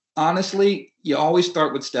 where honestly, you always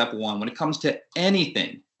start with step one. When it comes to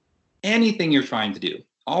anything you're trying to do,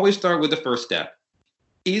 always start with the first step.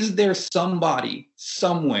 Is there somebody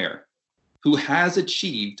somewhere who has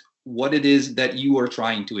achieved what it is that you are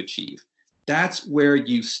trying to achieve? That's where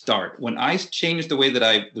you start. When I changed the way that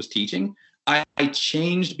I was teaching, I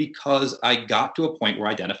changed because I got to a point where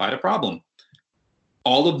I identified a problem.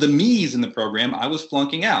 All of the me's in the program, I was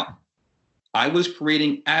flunking out. I was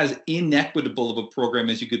creating as inequitable of a program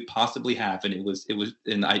as you could possibly have,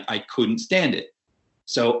 and I couldn't stand it.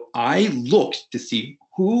 So I looked to see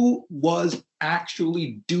who was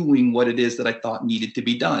actually doing what it is that I thought needed to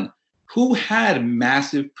be done. Who had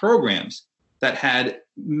massive programs that had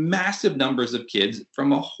massive numbers of kids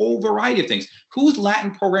from a whole variety of things? Whose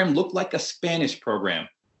Latin program looked like a Spanish program?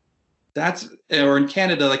 Or in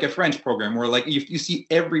Canada, like a French program, where like you see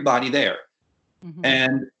everybody there. Mm-hmm.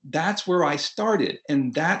 And that's where I started.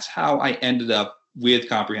 And that's how I ended up with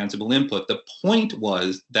comprehensible input. The point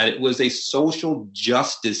was that it was a social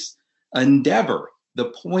justice endeavor. The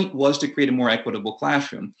point was to create a more equitable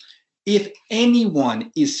classroom. If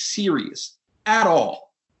anyone is serious at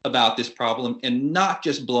all about this problem and not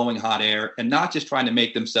just blowing hot air and not just trying to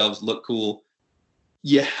make themselves look cool,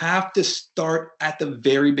 you have to start at the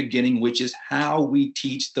very beginning, which is how we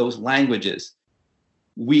teach those languages.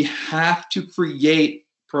 We have to create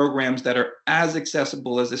programs that are as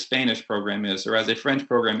accessible as a Spanish program is, or as a French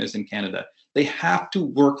program is in Canada. They have to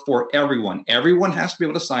work for everyone. Everyone has to be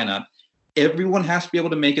able to sign up. Everyone has to be able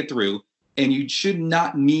to make it through. And you should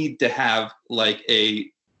not need to have like a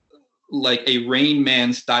Rain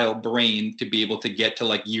Man style brain to be able to get to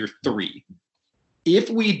like year 3. If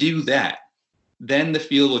we do that, then the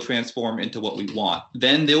field will transform into what we want.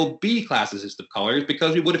 Then there'll be classicists of colors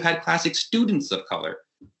because we would have had classic students of color.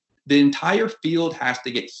 The entire field has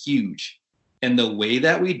to get huge. And the way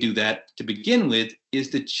that we do that to begin with is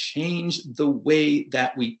to change the way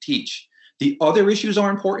that we teach. The other issues are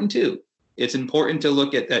important too. It's important to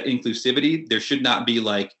look at that inclusivity. There should not be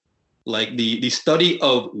like the study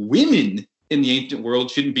of women in the ancient world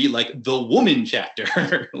shouldn't be like the woman chapter.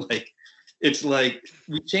 It's like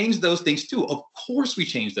we change those things too. Of course we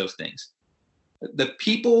change those things. The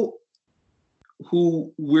people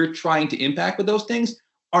who we're trying to impact with those things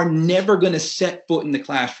are never going to set foot in the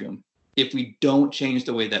classroom if we don't change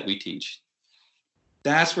the way that we teach.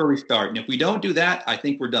 That's where we start. And if we don't do that, I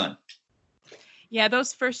think we're done. Yeah,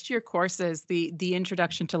 those first year courses, the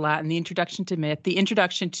introduction to Latin, the introduction to myth, the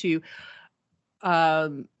introduction to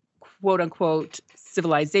quote unquote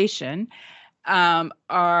civilization,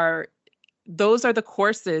 those are the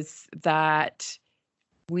courses that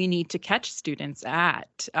we need to catch students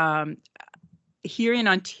at. Here in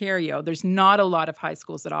Ontario, there's not a lot of high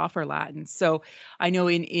schools that offer Latin. So I know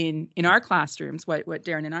in our classrooms, what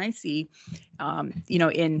Darren and I see,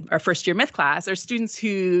 in our first year myth class, are students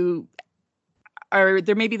who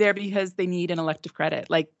they're maybe there because they need an elective credit.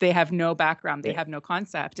 Like they have no background, they have no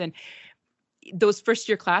concept. And those first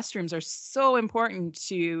year classrooms are so important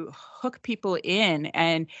to hook people in.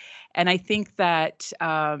 And I think that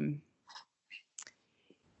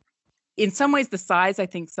in some ways the size, I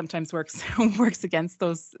think sometimes works against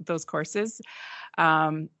those courses.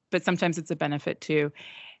 But sometimes it's a benefit too.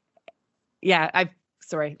 Yeah,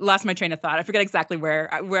 lost my train of thought. I forget exactly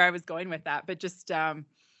where I was going with that, but just that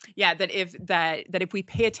if we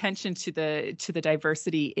pay attention to the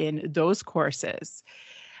diversity in those courses,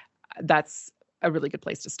 that's a really good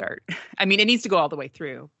place to start. I mean, it needs to go all the way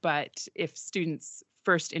through, but if students'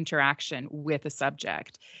 first interaction with a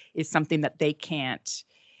subject is something that they can't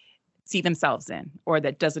see themselves in, or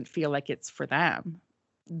that doesn't feel like it's for them,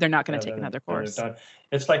 they're not going to take another course.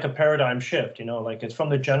 It's like a paradigm shift, like it's from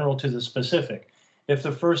the general to the specific. If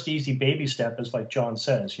the first easy baby step is like John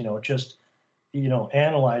says, just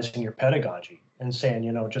analyzing your pedagogy and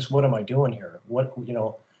saying, just what am I doing here?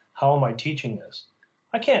 How am I teaching this?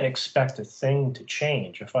 I can't expect a thing to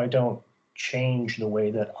change if I don't change the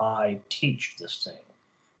way that I teach this thing,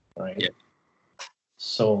 right? Yeah.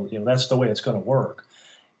 So, that's the way it's going to work.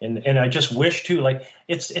 And I just wish too,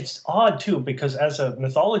 it's odd too, because as a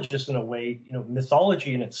mythologist in a way,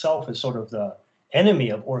 mythology in itself is sort of the enemy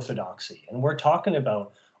of orthodoxy. And we're talking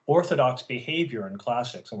about orthodox behavior in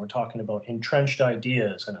classics, and we're talking about entrenched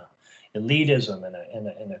ideas and elitism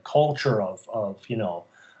and a culture of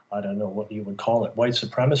I don't know what you would call it, white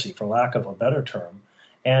supremacy, for lack of a better term.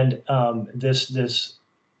 And this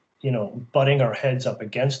butting our heads up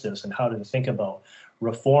against this and how to think about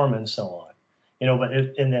reform and so on.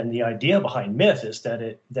 And then the idea behind myth is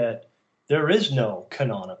that there is no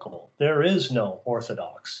canonical, there is no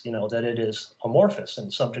orthodox, that it is amorphous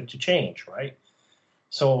and subject to change, right?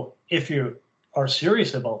 So if you are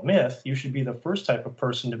serious about myth, you should be the first type of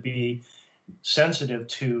person to be sensitive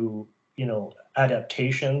to,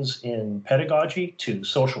 adaptations in pedagogy, to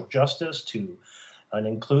social justice, to an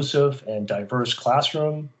inclusive and diverse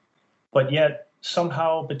classroom. But yet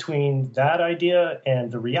somehow between that idea and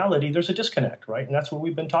the reality, there's a disconnect, right? And that's what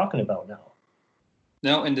we've been talking about now.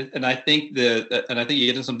 No, and I think you get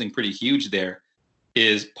into something pretty huge there.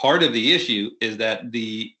 Is part of the issue is that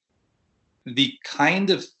the kind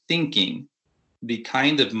of thinking, the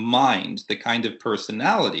kind of mind, the kind of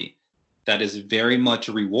personality that is very much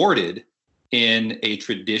rewarded in a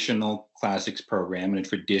traditional classics program, in a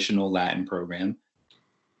traditional Latin program,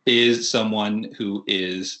 is someone who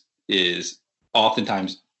is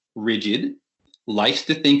oftentimes rigid, likes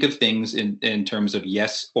to think of things in terms of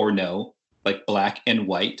yes or no, like black and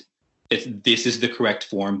white. If this is the correct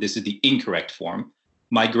form, this is the incorrect form.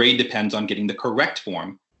 My grade depends on getting the correct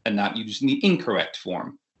form and not using the incorrect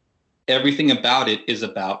form. Everything about it is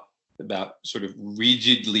about sort of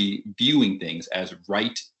rigidly viewing things as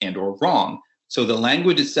right and or wrong. So the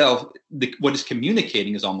language itself, what it's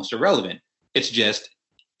communicating is almost irrelevant. It's just,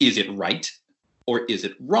 is it right or is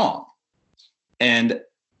it wrong? And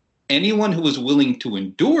anyone who is willing to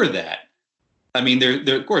endure that, I mean,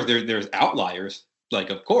 there's outliers,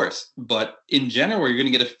 of course, but in general, you're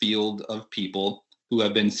going to get a field of people who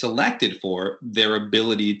have been selected for their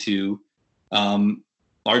ability to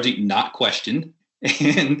largely not question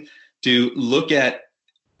and to look at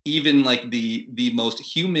even the most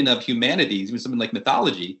human of humanities, even something like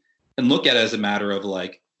mythology, and look at it as a matter of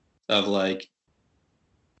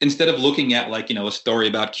instead of looking at a story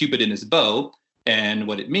about Cupid and his bow and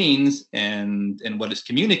what it means and what it's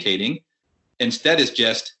communicating, Instead, it's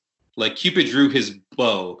just like Cupid drew his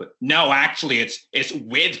bow, but no, actually, it's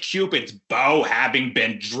with Cupid's bow having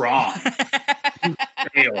been drawn.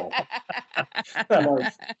 Fail.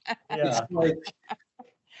 Yeah. Like,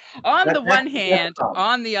 On the one that's hand, the problem.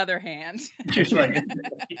 on the other hand. Just right.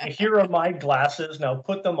 Here are my glasses. Now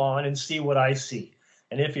put them on and see what I see.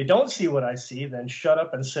 And if you don't see what I see, then shut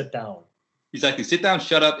up and sit down. Exactly. Sit down,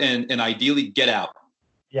 shut up, and ideally get out.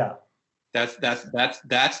 Yeah. That's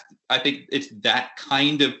I think it's that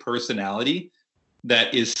kind of personality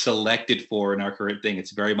that is selected for in our current thing.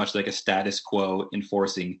 It's very much like a status quo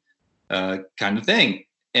enforcing kind of thing.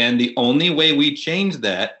 And the only way we change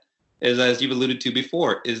that is, as you've alluded to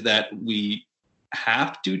before, is that we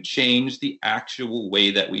have to change the actual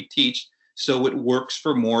way that we teach so it works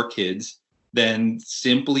for more kids than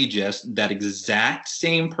simply just that exact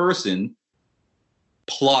same person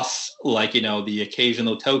plus, like, you know, the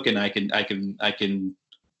occasional token I can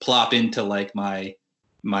plop into like my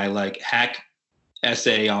like hack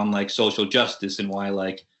essay on like social justice and why,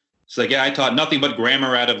 like, it's like, yeah, I taught nothing but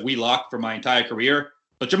grammar out of Wheelock for my entire career,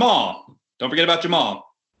 but Jamal, don't forget about Jamal.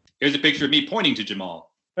 Here's a picture of me pointing to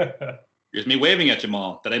Jamal. Here's me waving at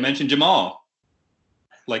Jamal. Did I mention Jamal?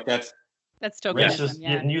 Like that's tokenism,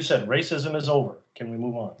 yeah. And you said racism is over. Can we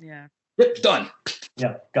move on? Yeah. Yep, done.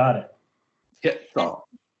 Yeah, got it. Hit stop.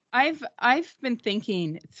 I've been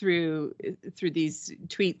thinking through these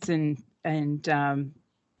tweets and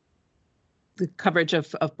the coverage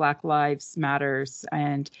of Black Lives Matters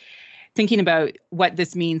and thinking about what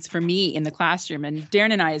this means for me in the classroom. And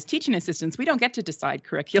Darren and I, as teaching assistants, we don't get to decide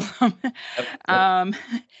curriculum. Yep.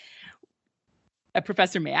 A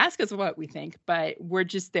professor may ask us what we think, but we're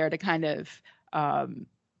just there to kind of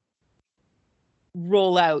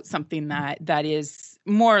roll out something that is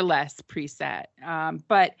more or less preset.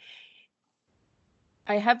 But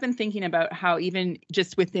I have been thinking about how even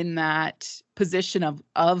just within that position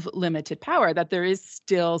of limited power, that there is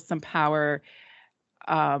still some power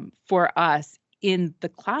for us in the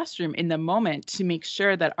classroom, in the moment, to make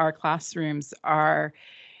sure that our classrooms are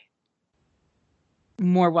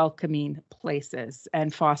more welcoming places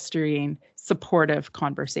and fostering supportive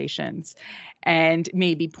conversations, and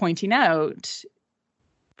maybe pointing out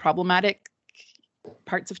problematic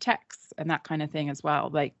parts of text and that kind of thing as well.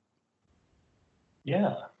 Like,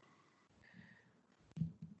 yeah.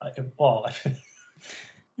 Well,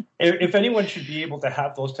 if anyone should be able to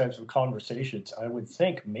have those types of conversations, I would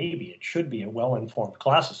think maybe it should be a well-informed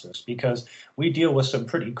classicist, because we deal with some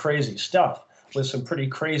pretty crazy stuff, with some pretty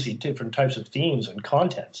crazy different types of themes and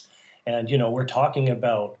contents. And, you know, we're talking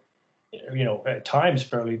about, you know, at times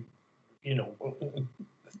fairly, you know,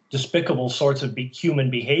 despicable sorts of human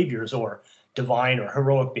behaviors or divine or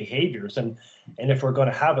heroic behaviors. And if we're going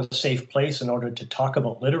to have a safe place in order to talk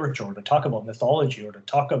about literature or to talk about mythology or to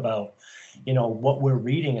talk about, you know, what we're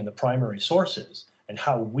reading in the primary sources and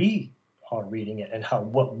how we are reading it and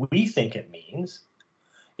what we think it means,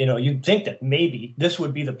 you know, you'd think that maybe this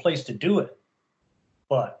would be the place to do it.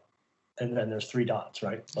 But, and then there's three dots,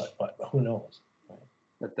 right? But who knows?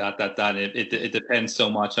 It depends so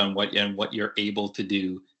much on what you're able to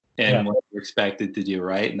do and what you're expected to do,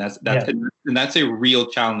 right? And that's a real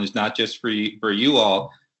challenge, not just for you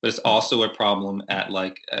all, but it's also a problem at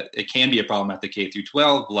it can be a problem at the K through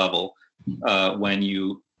 12 level when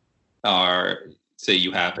you are, say,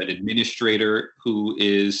 you have an administrator who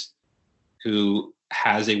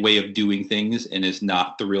has a way of doing things and is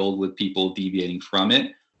not thrilled with people deviating from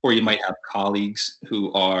it, or you might have colleagues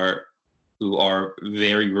who are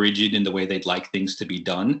very rigid in the way they'd like things to be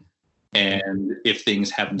done. And if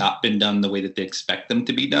things have not been done the way that they expect them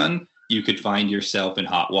to be done, you could find yourself in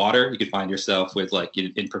hot water. You could find yourself with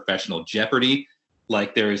in professional jeopardy.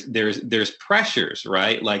 Like there's pressures,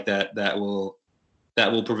 right? Like that will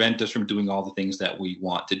prevent us from doing all the things that we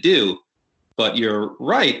want to do. But you're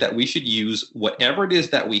right that we should use whatever it is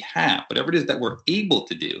that we have, whatever it is that we're able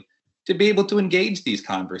to do, to be able to engage these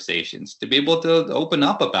conversations, to be able to open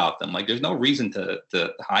up about them. Like there's no reason to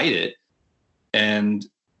hide it. And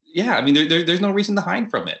yeah, I mean, there's no reason to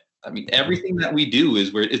hide from it. I mean, everything that we do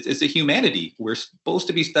it's a humanity. We're supposed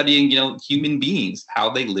to be studying, you know, human beings, how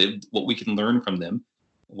they lived, what we can learn from them,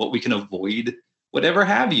 what we can avoid, whatever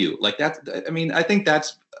have you. Like I think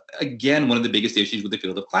that's, again, one of the biggest issues with the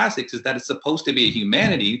field of classics is that it's supposed to be a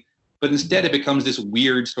humanity, but instead it becomes this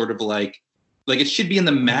weird sort of like it should be in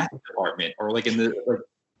the math department or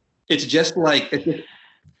it's just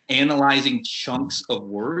analyzing chunks of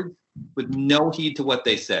words with no heed to what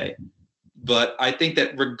they say. But I think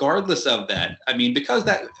that regardless of that, I mean, because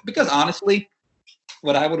honestly,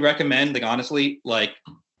 what I would recommend,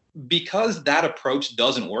 because that approach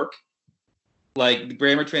doesn't work, like the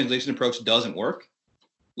grammar translation approach doesn't work.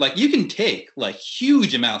 Like you can take like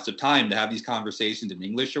huge amounts of time to have these conversations in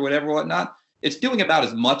English or whatnot. It's doing about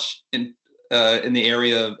as much in the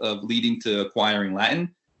area of leading to acquiring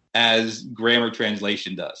Latin as grammar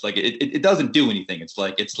translation does. Like it doesn't do anything. It's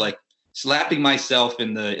like slapping myself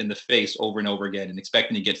in the face over and over again and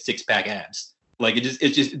expecting to get 6-pack abs. Like it's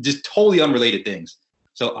just totally unrelated things.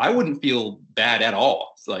 So I wouldn't feel bad at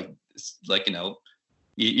all. It's like you know,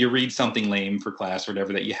 you read something lame for class or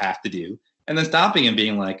whatever that you have to do, and then stopping and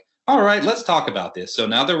being like, all right, let's talk about this. So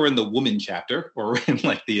now that we're in the woman chapter, or we're in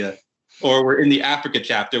like or we're in the Africa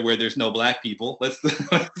chapter where there's no black people, let's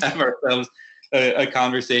have ourselves a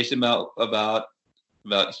conversation about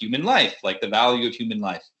human life, like the value of human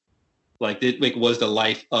life. Like was the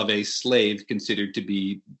life of a slave considered to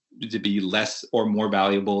be less or more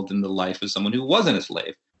valuable than the life of someone who wasn't a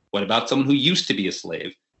slave? What about someone who used to be a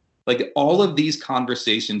slave? Like all of these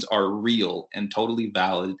conversations are real and totally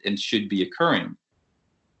valid and should be occurring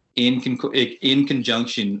in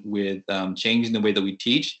conjunction with changing the way that we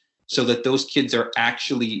teach, so that those kids are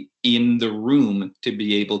actually in the room to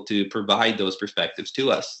be able to provide those perspectives to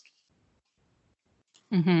us.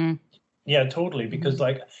 Mm-hmm. Yeah, totally. Because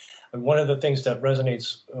like one of the things that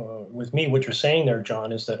resonates with me, what you're saying there,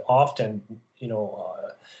 John, is that often, you know,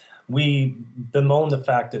 we bemoan the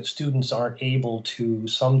fact that students aren't able to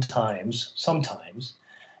sometimes,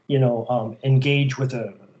 you know, engage with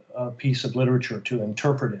a piece of literature, to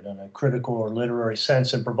interpret it in a critical or literary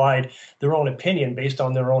sense and provide their own opinion based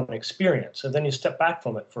on their own experience. And then you step back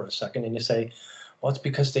from it for a second and you say, well, it's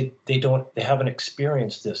because they haven't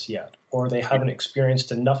experienced this yet, or they haven't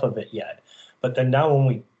experienced enough of it yet. But then now when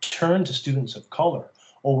we turn to students of color,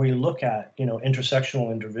 or we look at, you know,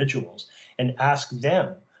 intersectional individuals and ask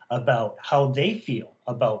them about how they feel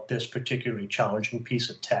about this particularly challenging piece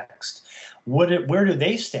of text, where do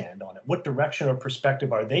they stand on it? What direction or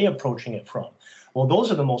perspective are they approaching it from? Well,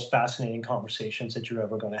 those are the most fascinating conversations that you're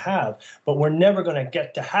ever going to have, but we're never going to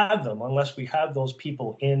get to have them unless we have those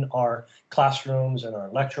people in our classrooms and our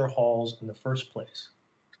lecture halls in the first place.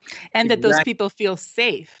 And that those people feel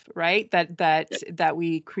safe, right? That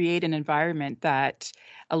we create an environment that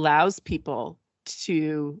allows people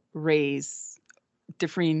to raise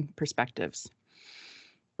differing perspectives.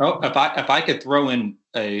 Oh, if I could throw in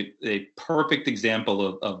a perfect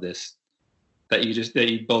example of this that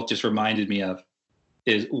you both just reminded me of,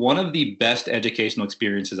 is one of the best educational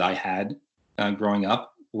experiences I had growing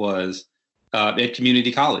up was at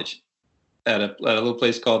community college, at a little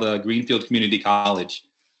place called Greenfield Community College.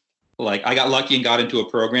 Like I got lucky and got into a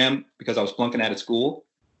program because I was flunking out of school,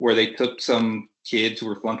 where they took some kids who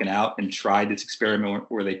were flunking out and tried this experiment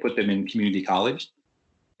where they put them in community college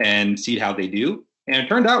and see how they do. And it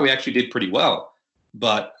turned out we actually did pretty well.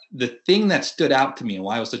 But the thing that stood out to me and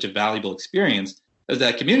why it was such a valuable experience is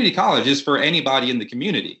that community college is for anybody in the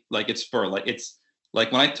community. Like it's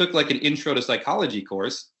like when I took like an intro to psychology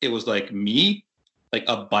course, it was like me, like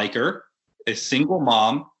a biker, a single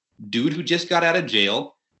mom, dude who just got out of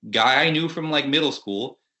jail, guy I knew from like middle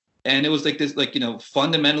school. And it was like this, like, you know,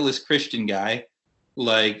 fundamentalist Christian guy,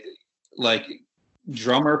 like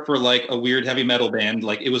drummer for like a weird heavy metal band.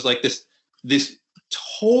 Like it was like this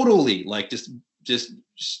totally like just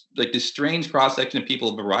like this strange cross section of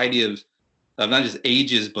people, a variety of not just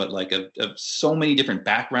ages, but like of so many different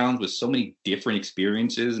backgrounds with so many different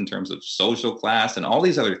experiences in terms of social class and all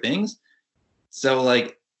these other things. So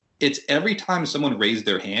like it's every time someone raised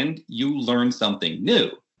their hand, you learn something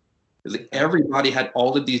new. Because like everybody had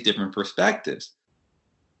all of these different perspectives.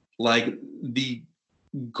 Like the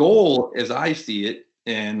goal, as I see it,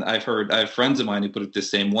 and I have friends of mine who put it the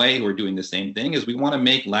same way, who are doing the same thing, is we want to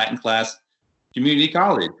make Latin class community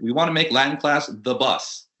college. We want to make Latin class the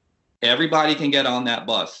bus. Everybody can get on that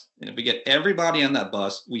bus. And if we get everybody on that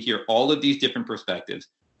bus, we hear all of these different perspectives,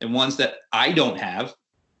 and ones that I don't have,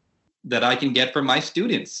 that I can get from my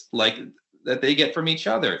students, like that they get from each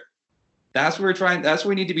other. That's what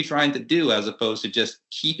we need to be trying to do, as opposed to just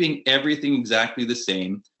keeping everything exactly the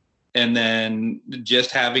same and then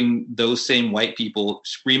just having those same white people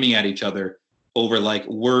screaming at each other over like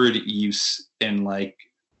word use and like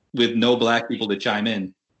with no black people to chime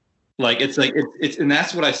in. Like it's and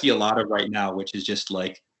that's what I see a lot of right now, which is just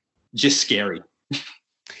scary.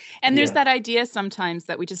 And there's that idea sometimes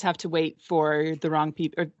that we just have to wait for the wrong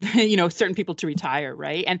people, or, you know, certain people to retire,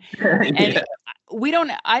 right? And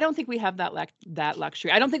Yeah. I don't think we have that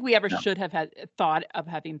luxury. I don't think we ever should have had thought of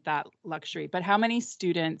having that luxury. But how many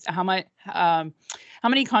students, how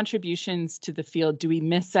many contributions to the field do we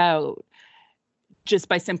miss out just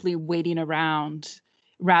by simply waiting around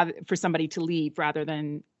for somebody to leave rather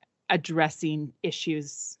than addressing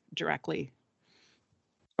issues directly?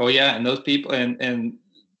 Oh yeah, and those people, and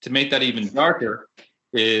to make that even darker,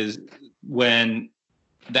 is when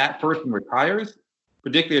that person retires,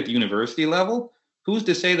 particularly at the university level. Who's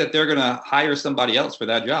to say that they're going to hire somebody else for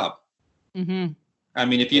that job? Mm-hmm. I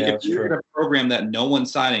mean, if you're in a program that no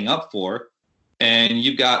one's signing up for, and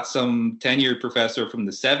you've got some tenured professor from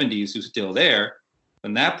the 70s who's still there,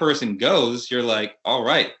 when that person goes, you're like, all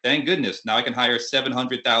right, thank goodness. Now I can hire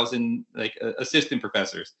 700,000 assistant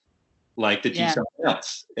professors to teach something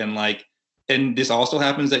else. And this also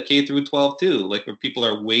happens at K through 12 too, where people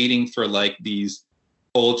are waiting for these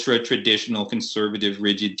ultra traditional, conservative,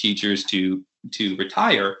 rigid teachers to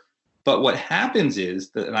retire. But what happens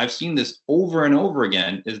is that, and I've seen this over and over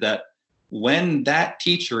again, is that when that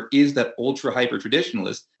teacher is that ultra hyper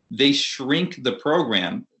traditionalist, they shrink the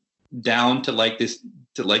program down to this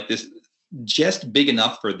just big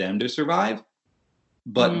enough for them to survive,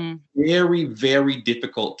 but very, very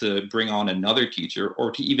difficult to bring on another teacher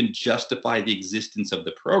or to even justify the existence of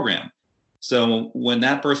the program. So when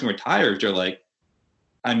that person retires, you're like,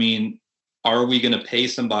 I mean, are we going to pay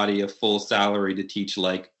somebody a full salary to teach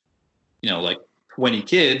 20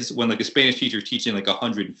 kids when a Spanish teacher is teaching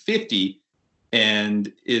 150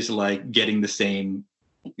 and is getting the same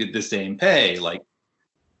pay? I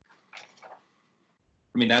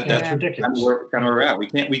mean, that's ridiculous. Kind of where we're at. We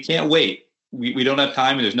can't wait. We don't have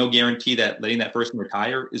time, and there's no guarantee that letting that person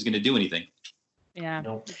retire is going to do anything. Yeah.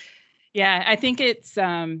 Nope. Yeah, I think it's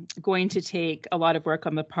going to take a lot of work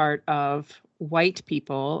on the part of white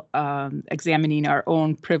people examining our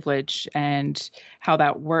own privilege and how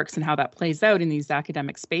that works and how that plays out in these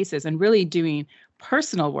academic spaces, and really doing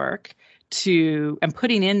personal work and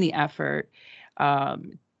putting in the effort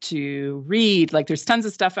to read. There's tons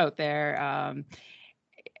of stuff out there,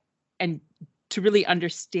 and to really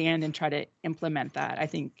understand and try to implement that. I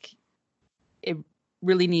think it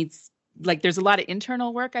really needs, there's a lot of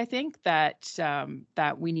internal work, I think, that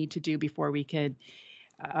we need to do before we could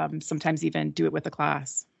sometimes even do it with a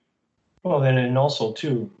class. Well, then, and also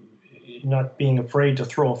too, not being afraid to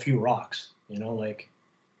throw a few rocks,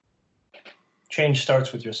 change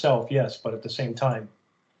starts with yourself, yes, but at the same time,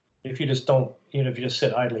 if you just don't, if you just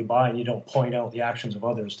sit idly by and you don't point out the actions of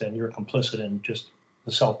others, then you're complicit in just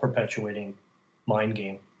the self-perpetuating mind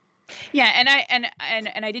game. Yeah,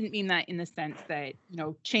 and I didn't mean that in the sense that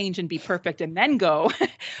change and be perfect and then go,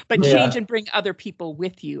 but change and bring other people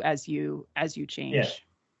with you as you change.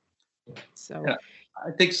 Yeah. So I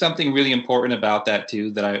think something really important about that too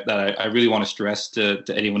that I really want to stress to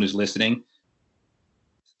anyone who's listening,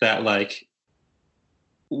 that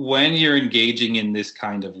when you're engaging in this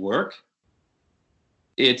kind of work,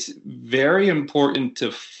 it's very important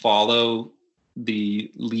to follow the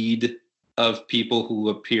lead of people who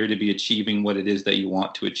appear to be achieving what it is that you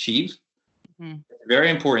want to achieve. Mm-hmm. It's very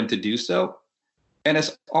important to do so. And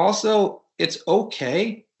it's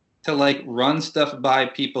okay to run stuff by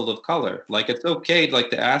people of color. It's okay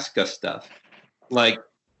to ask us stuff. The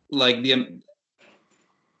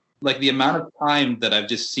amount of time that I've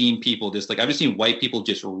just seen people just I've just seen white people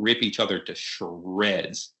just rip each other to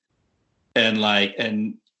shreds and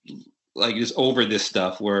just over this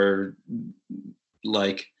stuff where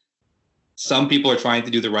some people are trying to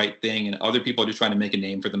do the right thing and other people are just trying to make a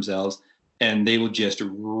name for themselves, and they will just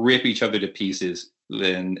rip each other to pieces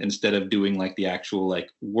then instead of doing the actual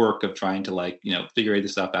work of trying to figure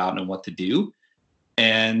this stuff out and what to do.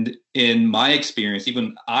 And in my experience,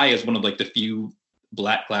 even I, as one of the few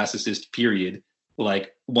Black classicists, period,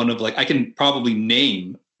 one of I can probably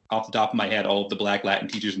name off the top of my head all of the Black Latin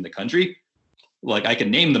teachers in the country. I can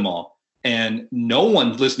name them all, and no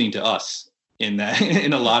one's listening to us in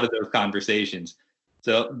a lot of those conversations.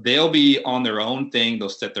 So they'll be on their own thing. They'll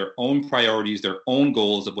set their own priorities, their own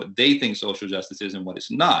goals of what they think social justice is and what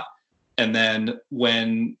it's not. And then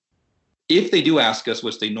if they do ask us,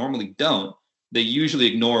 which they normally don't, they usually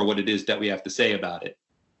ignore what it is that we have to say about it.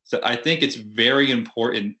 So I think it's very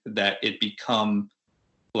important that it become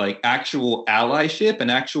actual allyship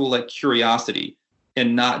and actual curiosity,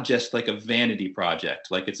 and not just a vanity project.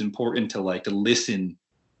 It's important to listen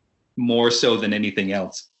more so than anything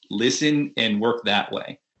else. Listen and work that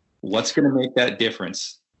way. What's going to make that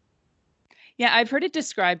difference? Yeah, I've heard it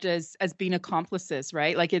described as being accomplices,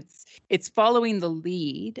 right? It's following the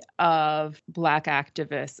lead of Black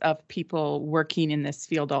activists, of people working in this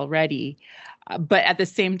field already, but at the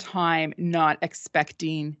same time, not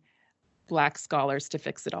expecting Black scholars to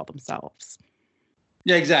fix it all themselves.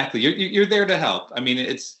 Yeah, exactly. You're there to help. I mean,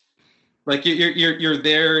 it's you're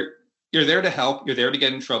there. You're there to help. You're there to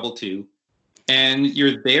get in trouble too. And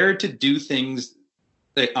you're there to do things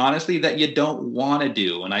honestly that you don't want to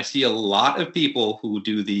do. And I see a lot of people who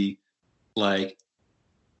do the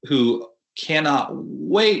who cannot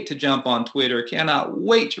wait to jump on Twitter, cannot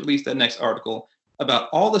wait to release that next article about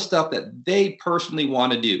all the stuff that they personally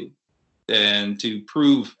want to do and to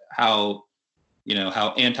prove how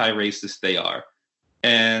anti-racist they are.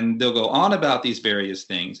 And they'll go on about these various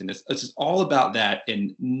things. And it's just all about that.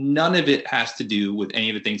 And none of it has to do with any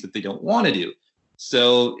of the things that they don't want to do.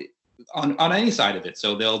 So on any side of it.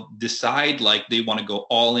 So they'll decide like they want to go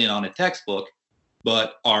all in on a textbook,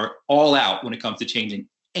 but are all out when it comes to changing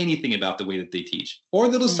anything about the way that they teach. Or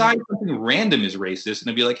they'll decide something random is racist and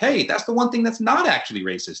they'll be like, hey, that's the one thing that's not actually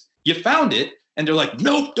racist. You found it. And they're like,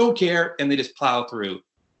 nope, don't care. And they just plow through.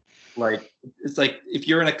 Like, it's like, if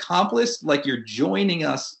you're an accomplice, like you're joining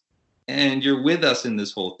us and you're with us in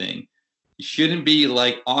this whole thing. You shouldn't be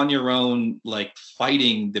like on your own, like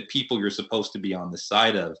fighting the people you're supposed to be on the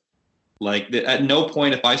side of. Like at no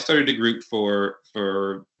point, if I started a group for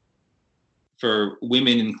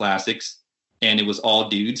women in classics and it was all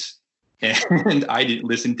dudes and I didn't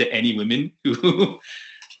listen to any women who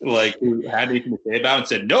had anything to say about it and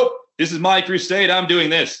said, nope, this is my crusade, I'm doing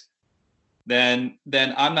this. Then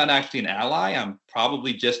I'm not actually an ally. I'm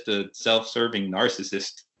probably just a self-serving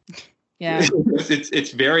narcissist. Yeah.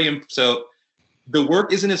 It's very, so the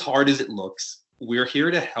work isn't as hard as it looks. We're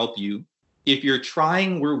here to help you. If you're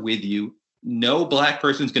trying, we're with you. No Black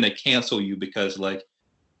person's going to cancel you because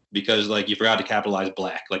you forgot to capitalize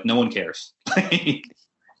Black. Like no one cares.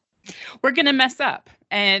 We're going to mess up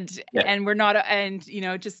and we're not, and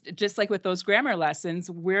just like with those grammar lessons,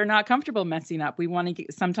 we're not comfortable messing up. We want to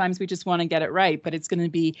sometimes we just want to get it right, but it's going to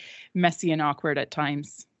be messy and awkward at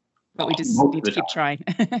times, but we just need to keep trying.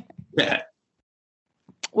 Yeah.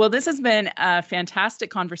 Well, this has been a fantastic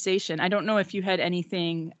conversation. I don't know if you had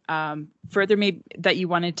anything further maybe that you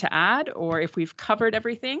wanted to add, or if we've covered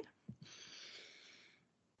everything.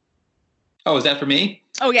 Oh, is that for me?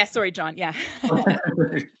 Oh, yeah. Sorry, John. Yeah.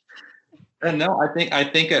 No, I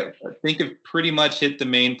think I've pretty much hit the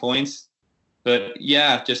main points. But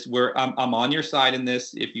yeah, I'm on your side in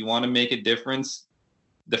this. If you want to make a difference,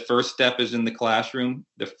 the first step is in the classroom.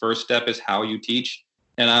 The first step is how you teach.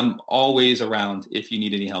 And I'm always around if you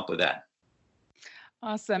need any help with that.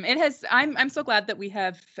 Awesome. I'm so glad that we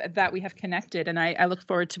have connected, and I look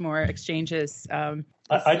forward to more exchanges. I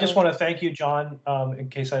just want to thank you, John, in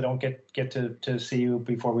case I don't get to see you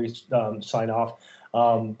before we sign off.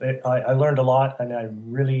 I learned a lot, and I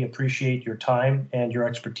really appreciate your time and your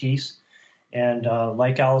expertise. And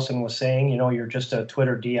like Allison was saying, you're just a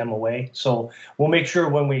Twitter DM away. So we'll make sure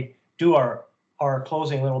when we do our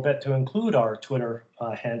closing little bit to include our Twitter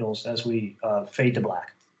handles as we fade to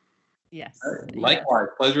black. Yes. Likewise.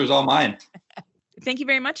 Pleasure is all mine. Thank you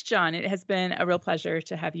very much, John. It has been a real pleasure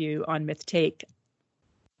to have you on Myth Take.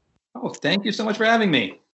 Oh, thank you so much for having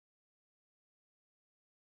me.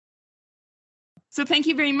 So thank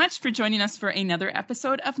you very much for joining us for another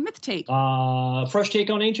episode of Myth Take. Fresh take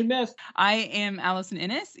on ancient myth. I am Allison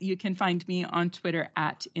Innes. You can find me on Twitter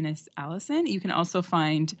at InnesAllison. You can also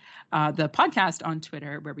find the podcast on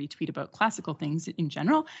Twitter, where we tweet about classical things in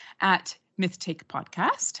general, at Myth Take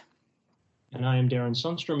Podcast. And I am Darren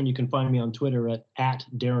Sundstrom, and you can find me on Twitter at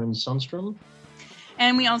Darren Sundstrom.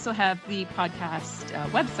 And we also have the podcast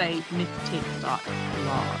website,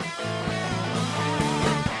 mythtake.blog.